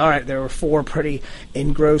lesson to say, all right, there were 4 pretty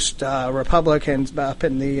engrossed Republicans up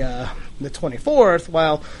in the 24th,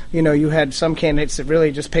 while you had some candidates that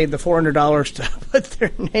really just paid the $400 to put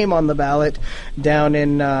their name on the ballot down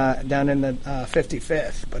in the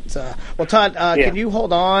 55th. But Todd, can you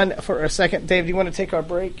hold on for a second? Dave, do you want to take our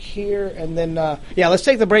break here, and then let's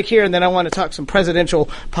take the break here, and then I want to talk some presidential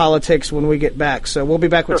politics when we get back. So we'll be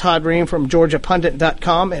back with Todd Ream from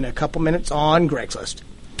GeorgiaPundit.com in a couple minutes on Greg's List.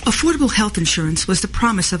 Affordable health insurance was the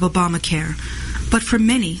promise of Obamacare, but for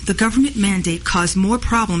many, the government mandate caused more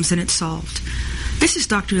problems than it solved. This is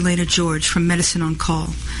Dr. Elena George from Medicine on Call,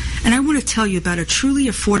 and I want to tell you about a truly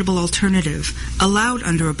affordable alternative allowed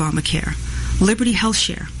under Obamacare, Liberty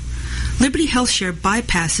HealthShare. Liberty HealthShare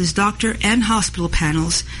bypasses doctor and hospital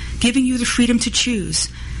panels, giving you the freedom to choose.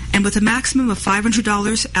 And with a maximum of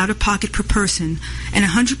 $500 out-of-pocket per person and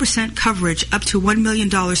 100% coverage up to $1 million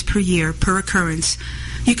per year per occurrence,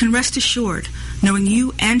 you can rest assured knowing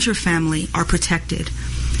you and your family are protected.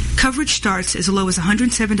 Coverage starts as low as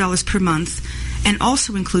 $107 per month and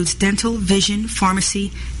also includes dental, vision,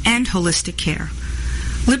 pharmacy, and holistic care.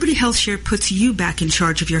 Liberty HealthShare puts you back in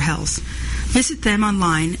charge of your health. Visit them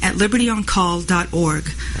online at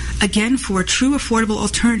libertyoncall.org. Again, for a true affordable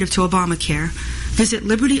alternative to Obamacare, visit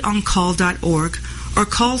libertyoncall.org or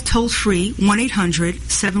call toll-free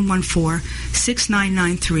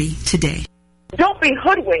 1-800-714-6993 today. Don't be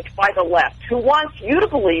hoodwinked by the left, who wants you to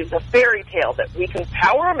believe the fairy tale that we can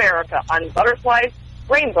power America on butterflies,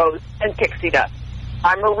 rainbows, and pixie dust.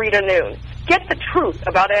 I'm Marita Noon. Get the truth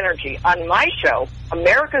about energy on my show,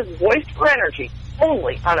 America's Voice for Energy,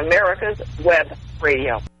 only on America's Web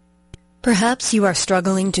Radio. Perhaps you are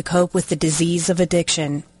struggling to cope with the disease of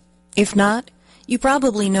addiction. If not, you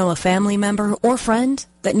probably know a family member or friend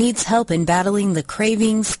that needs help in battling the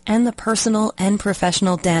cravings and the personal and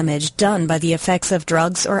professional damage done by the effects of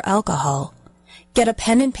drugs or alcohol. Get a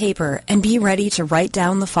pen and paper and be ready to write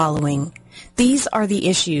down the following. These are the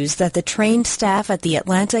issues that the trained staff at the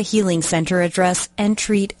Atlanta Healing Center address and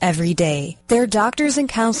treat every day. Their doctors and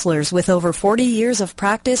counselors with over 40 years of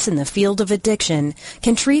practice in the field of addiction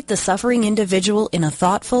can treat the suffering individual in a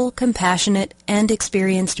thoughtful, compassionate, and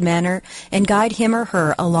experienced manner and guide him or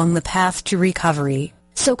her along the path to recovery.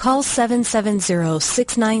 So call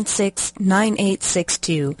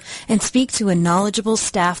 770-696-9862 and speak to a knowledgeable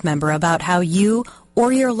staff member about how you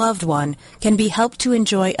or your loved one can be helped to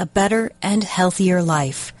enjoy a better and healthier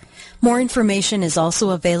life. More information is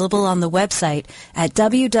also available on the website at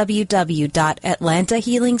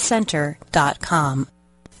www.atlantahealingcenter.com.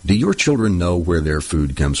 Do your children know where their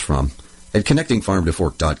food comes from? At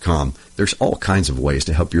ConnectingFarmToFork.com, there's all kinds of ways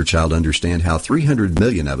to help your child understand how 300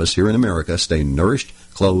 million of us here in America stay nourished,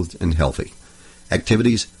 clothed, and healthy.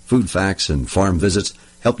 Activities, food facts, and farm visits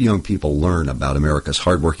help young people learn about America's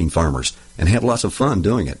hardworking farmers and have lots of fun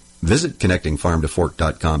doing it. Visit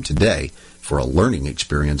ConnectingFarmToFork.com today for a learning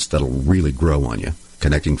experience that'll really grow on you.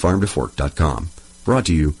 ConnectingFarmToFork.com. Brought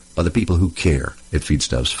to you by the people who care at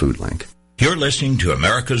Feedstuffs Food Link. You're listening to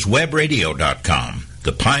AmericasWebRadio.com,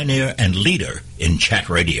 the pioneer and leader in chat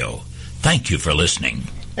radio. Thank you for listening.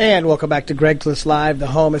 And welcome back to Greg's List Live, the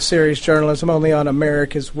home of serious journalism, only on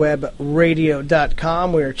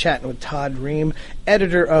AmericasWebRadio.com. We are chatting with Todd Ream,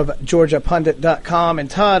 editor of GeorgiaPundit.com. And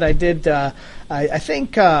Todd, I think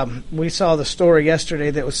we saw the story yesterday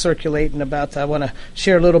that was circulating about, I want to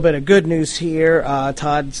share a little bit of good news here.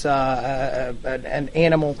 Todd's an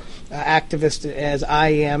animal activist, as I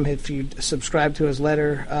am. If you subscribe to his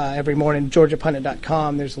letter every morning,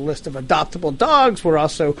 GeorgiaPundit.com, there's a list of adoptable dogs. We're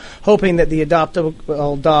also hoping that the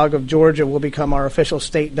adoptable dog of Georgia will become our official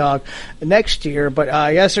state dog next year. But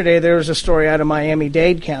yesterday there was a story out of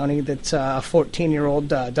Miami-Dade County that a 14-year-old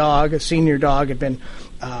dog, a senior dog, had been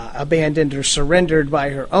abandoned or surrendered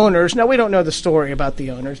by her owners. Now, we don't know the story about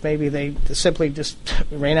the owners. Maybe they simply just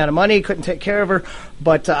ran out of money, couldn't take care of her.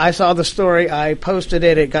 But I saw the story. I posted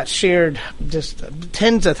it. It got shared just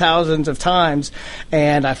tens of thousands of times.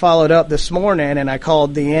 And I followed up this morning, and I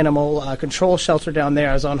called the animal control shelter down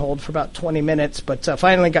there. I was on hold for about 20 minutes, but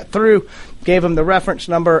finally got through, gave them the reference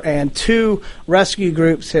number, and 2 rescue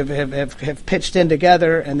groups have pitched in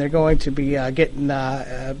together, and they're going to be getting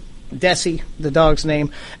Desi, the dog's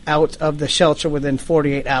name, out of the shelter within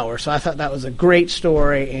 48 hours. So I thought that was a great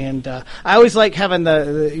story, and I always like having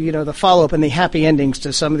the follow-up and the happy endings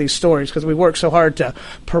to some of these stories, because we work so hard to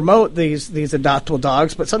promote these adoptable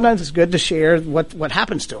dogs, but sometimes it's good to share what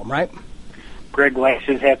happens to them, right? Greg likes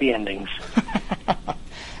his happy endings.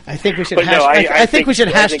 I think we should. I think we should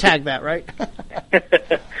hashtag that, right?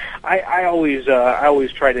 I always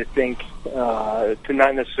try to think to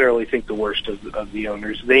not necessarily think the worst of the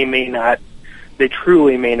owners. They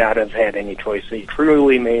truly may not have had any choice. They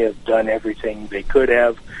truly may have done everything they could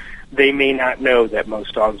have. They may not know that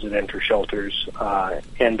most dogs that enter shelters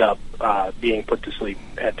end up being put to sleep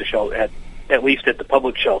at the shelter, at least at the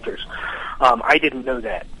public shelters. I didn't know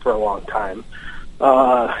that for a long time.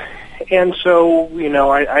 And so,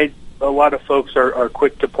 a lot of folks are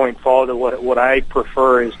quick to point fault at what I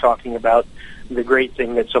prefer is talking about the great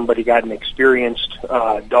thing that somebody got an experienced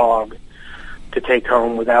dog to take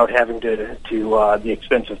home without having to the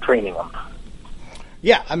expense of training them.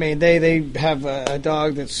 Yeah, I mean, they have a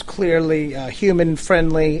dog that's clearly human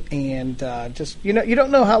friendly, and just you don't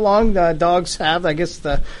know how long dogs have. I guess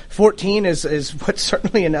the 14 is what's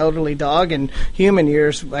certainly an elderly dog. In human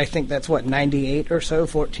years, I think that's 98 or so,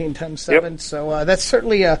 14 times 7. Yep. So that's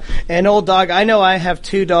certainly an old dog. I know I have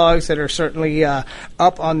 2 dogs that are certainly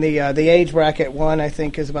up on the age bracket. One I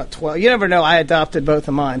think is about 12. You never know. I adopted both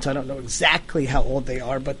of mine, so I don't know exactly how old they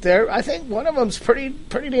are, but I think one of them's pretty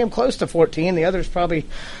damn close to 14. The other's probably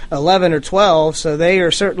 11 or 12, so they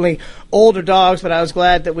are certainly older dogs, but I was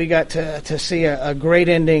glad that we got to see a great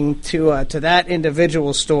ending to that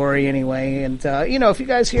individual story anyway. And, if you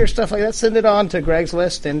guys hear stuff like that, send it on to Greg's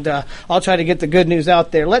List, and I'll try to get the good news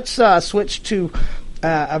out there. Let's switch to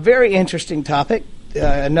a very interesting topic.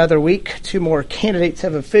 Another week, 2 more candidates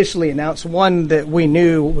have officially announced. One that we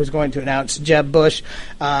knew was going to announce, Jeb Bush,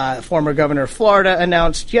 former governor of Florida,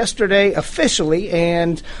 announced yesterday officially,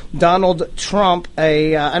 and Donald Trump,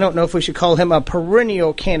 I don't know if we should call him a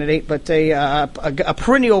perennial candidate, but a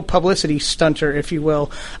perennial publicity stunter, if you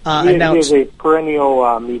will, announced. He is a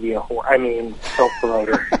perennial media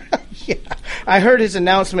self-promoter. Yeah, I heard his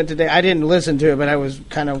announcement today. I didn't listen to it, but I was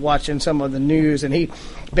kind of watching some of the news, and he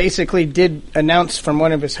basically did announce from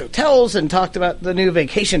one of his hotels and talked about the new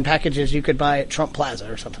vacation packages you could buy at Trump Plaza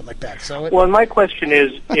or something like that. So, and my question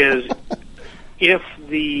is if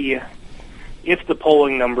the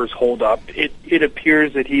polling numbers hold up, it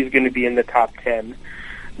appears that he's going to be in the top 10.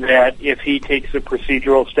 That if he takes the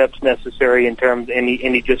procedural steps necessary in terms, and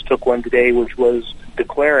he just took one today, which was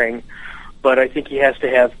declaring. But I think he has to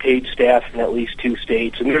have paid staff in at least 2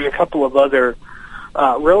 states. And there's a couple of other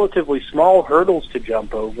relatively small hurdles to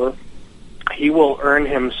jump over. He will earn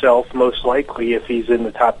himself, most likely, if he's in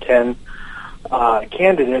the top 10,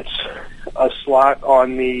 candidates a slot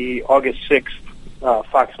on the August 6th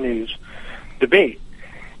Fox News debate.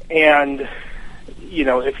 And, you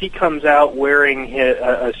know, if he comes out wearing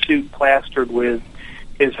a suit plastered with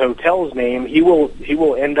his hotel's name, he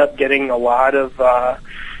will end up getting a lot of,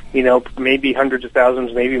 maybe hundreds of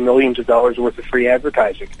thousands, maybe millions of dollars worth of free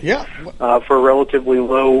advertising. Yeah. For a relatively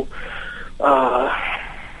low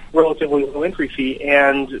entry fee.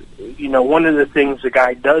 And, you know, one of the things the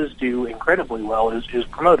guy does do incredibly well is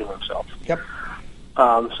promoting himself. Yep.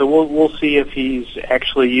 So we'll see if he's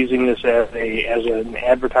actually using this as an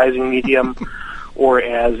advertising medium or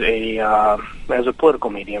as a political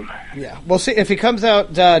medium. Yeah, we'll see if he comes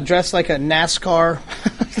out dressed like a NASCAR.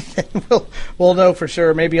 Then we'll know for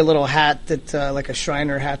sure. Maybe a little hat that like a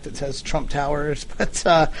Shriner hat that says Trump Towers. But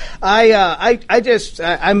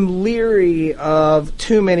I'm leery of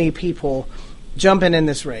too many people jumping in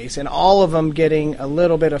this race, and all of them getting a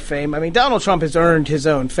little bit of fame. I mean, Donald Trump has earned his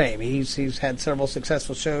own fame. He's had several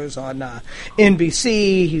successful shows on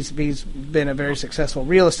NBC. He's been a very successful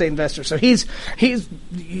real estate investor. So he's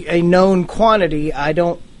a known quantity. I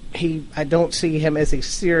don't see him as a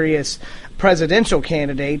serious presidential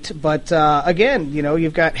candidate. But again, you know,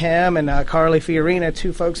 you've got him and Carly Fiorina,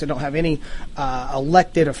 two folks that don't have any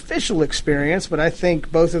elected official experience, but I think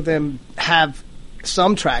both of them have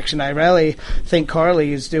some traction. I really think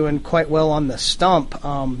Carly is doing quite well on the stump,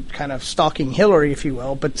 kind of stalking Hillary, if you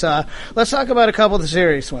will. But let's talk about a couple of the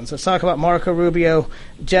serious ones. Let's talk about Marco Rubio,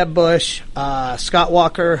 Jeb Bush, Scott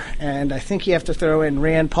Walker, and I think you have to throw in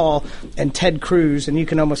Rand Paul and Ted Cruz, and you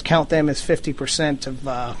can almost count them as 50% of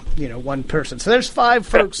one person. So there's 5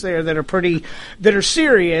 folks there that are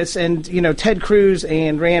serious, and Ted Cruz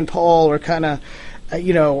and Rand Paul are kind of.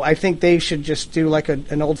 I think they should just do like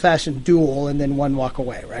an old-fashioned duel and then one walk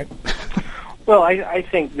away, right? Well, I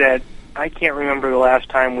think that I can't remember the last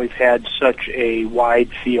time we've had such a wide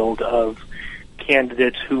field of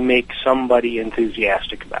candidates who make somebody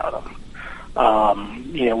enthusiastic about them.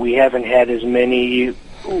 We haven't had as many.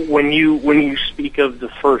 When you speak of the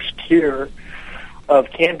first tier of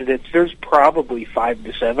candidates, there's probably 5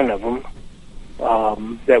 to 7 of them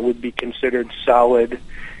that would be considered solid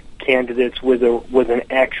candidates with an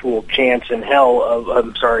actual chance in hell of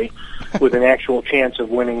with an actual chance of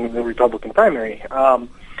winning the Republican primary.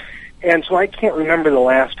 And so I can't remember the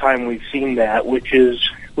last time we've seen that,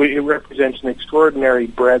 it represents an extraordinary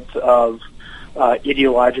breadth of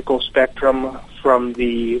ideological spectrum, from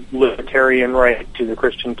the libertarian right to the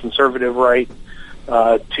Christian conservative right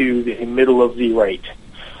to the middle of the right.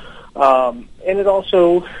 And it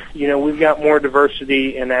also, we've got more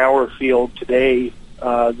diversity in our field today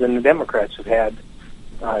than the Democrats have had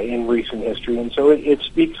in recent history. And so it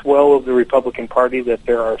speaks well of the Republican Party that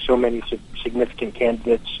there are so many significant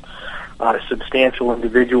candidates, substantial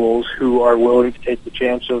individuals who are willing to take the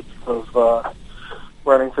chance of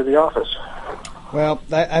running for the office. Well,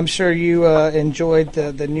 I'm sure you enjoyed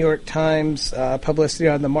the New York Times publicity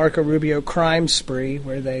on the Marco Rubio crime spree,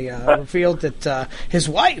 where they revealed that his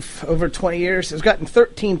wife, over 20 years, has gotten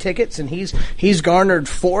 13 tickets, and he's garnered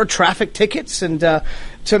 4 traffic tickets. And to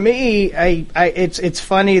me, it's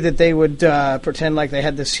funny that they would pretend like they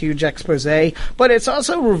had this huge expose, but it's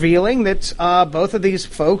also revealing that both of these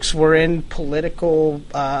folks were in political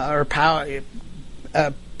or power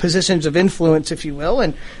positions of influence, if you will,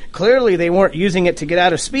 and clearly they weren't using it to get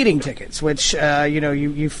out of speeding tickets, which,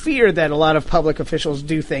 you fear that a lot of public officials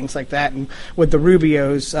do things like that. And with the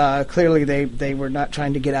Rubios, clearly they were not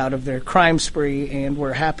trying to get out of their crime spree, and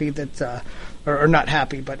were happy that, or not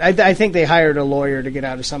happy, but I think they hired a lawyer to get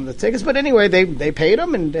out of some of the tickets. But anyway, they paid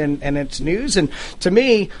them, and it's news. And to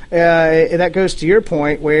me, that goes to your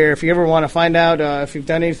point, where if you ever want to find out if you've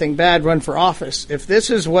done anything bad, run for office. If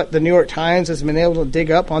this is what the New York Times has been able to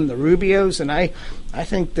dig up on the Rubios, and I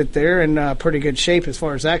think that they're in pretty good shape as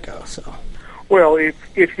far as that goes. So, well,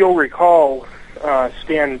 if you'll recall,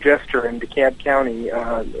 Stan Jester in DeKalb County,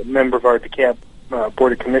 member of our DeKalb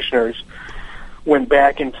Board of Commissioners, went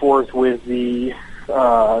back and forth with the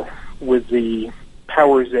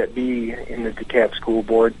powers that be in the DeKalb School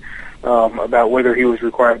Board about whether he was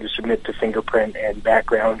required to submit to fingerprint and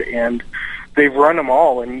background, and they've run them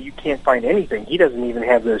all, and you can't find anything. He doesn't even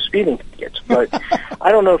have those speeding tickets. But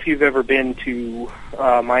I don't know if you've ever been to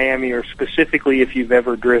Miami, or specifically if you've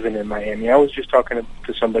ever driven in Miami. I was just talking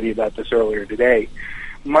to somebody about this earlier today.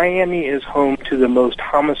 Miami is home to the most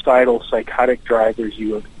homicidal, psychotic drivers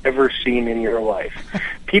you have ever seen in your life.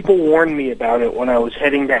 People warned me about it when I was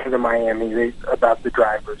heading down to Miami, about the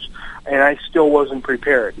drivers, and I still wasn't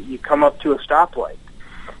prepared. You come up to a stoplight,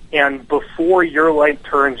 and before your light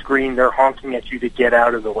turns green, they're honking at you to get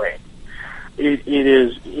out of the way. It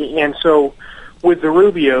is, and so with the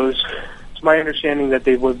Rubios, it's my understanding that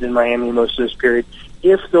they've lived in Miami most of this period.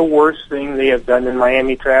 If the worst thing they have done in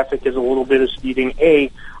Miami traffic is a little bit of speeding,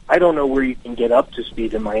 I don't know where you can get up to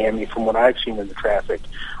speed in Miami from what I've seen in the traffic.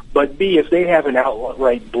 But B, if they haven't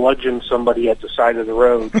outright bludgeoned somebody at the side of the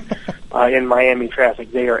road in Miami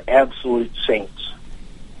traffic, they are absolute saints.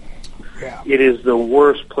 Yeah. It is the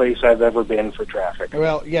worst place I've ever been for traffic.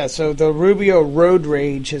 Well, yeah, so the Rubio road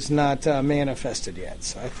rage has not manifested yet.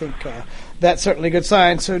 So I think that's certainly a good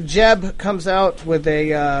sign. So Jeb comes out with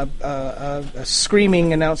a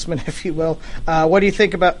screaming announcement, if you will. What do you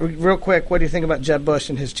think about, real quick, what do you think about Jeb Bush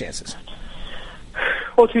and his chances?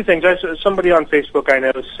 Well, two things. Somebody on Facebook I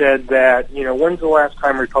know said that, when's the last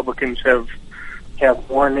time Republicans have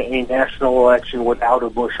won a national election without a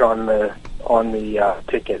Bush on the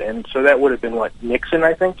ticket? And so that would have been Nixon,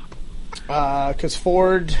 I think. Because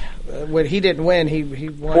Ford, when he didn't win, he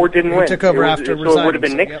won. Ford didn't win. Took over after resigning. So it would have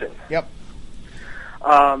been Nixon. Yep.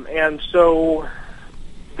 And so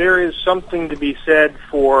there is something to be said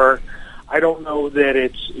for. I don't know that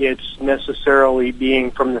it's necessarily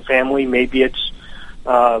being from the family. Maybe it's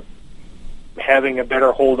having a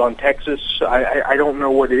better hold on Texas. I don't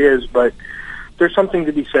know what it is, but there's something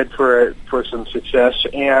to be said for some success.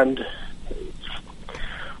 And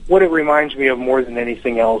what it reminds me of more than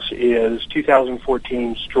anything else is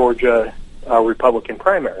 2014's Georgia Republican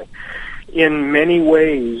primary. In many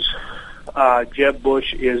ways, Jeb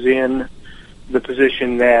Bush is in the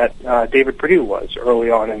position that David Perdue was early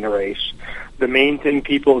on in the race. The main thing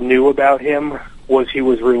people knew about him was he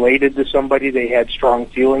was related to somebody they had strong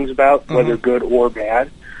feelings about, whether good or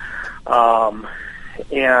bad.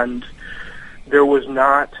 And there was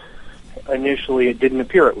not, initially, it didn't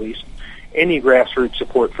appear at least, any grassroots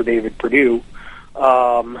support for David Perdue.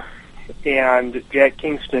 And Jack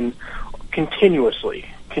Kingston continuously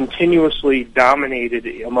dominated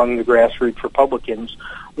among the grassroots Republicans,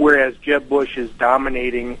 whereas Jeb Bush is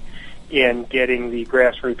dominating in getting the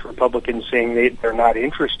grassroots Republicans saying they're not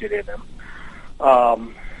interested in him.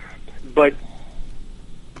 But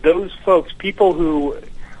those folks, people who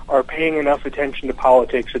are paying enough attention to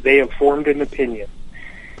politics that they have formed an opinion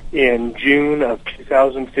in June of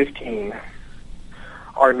 2015,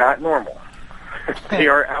 are not normal. They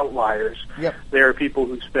are outliers. Yep. They are people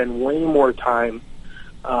who spend way more time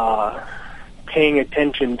paying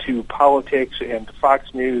attention to politics and to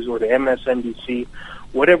Fox News or to MSNBC,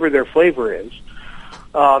 whatever their flavor is,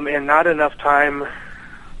 and not enough time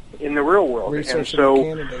in the real world. And so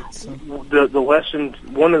the lesson,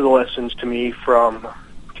 one of the lessons to me from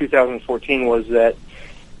 2014 was that,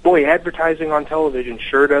 boy, advertising on television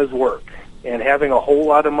sure does work, and having a whole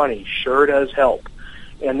lot of money sure does help.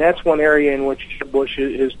 And that's one area in which Bush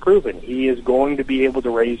is proven. He is going to be able to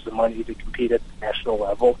raise the money to compete at the national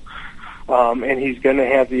level, and he's going to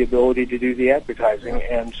have the ability to do the advertising.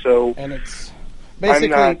 And so it's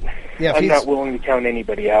basically, I'm not willing to count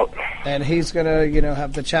anybody out. And he's going to,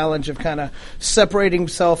 have the challenge of kind of separating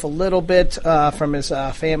himself a little bit from his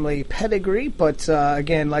family pedigree. But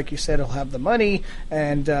again, like you said, he'll have the money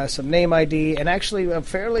and some name ID, and actually a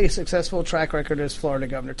fairly successful track record as Florida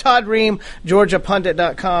Governor. Todd Ream,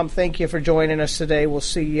 GeorgiaPundit.com. Thank you for joining us today. We'll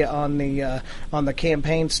see you on the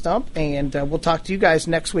campaign stump, and we'll talk to you guys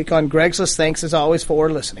next week on Greg's List. Thanks as always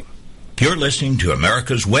for listening. You're listening to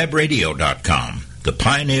AmericasWebRadio.com, the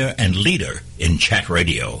pioneer and leader in chat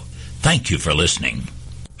radio. Thank you for listening.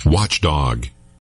 Watchdog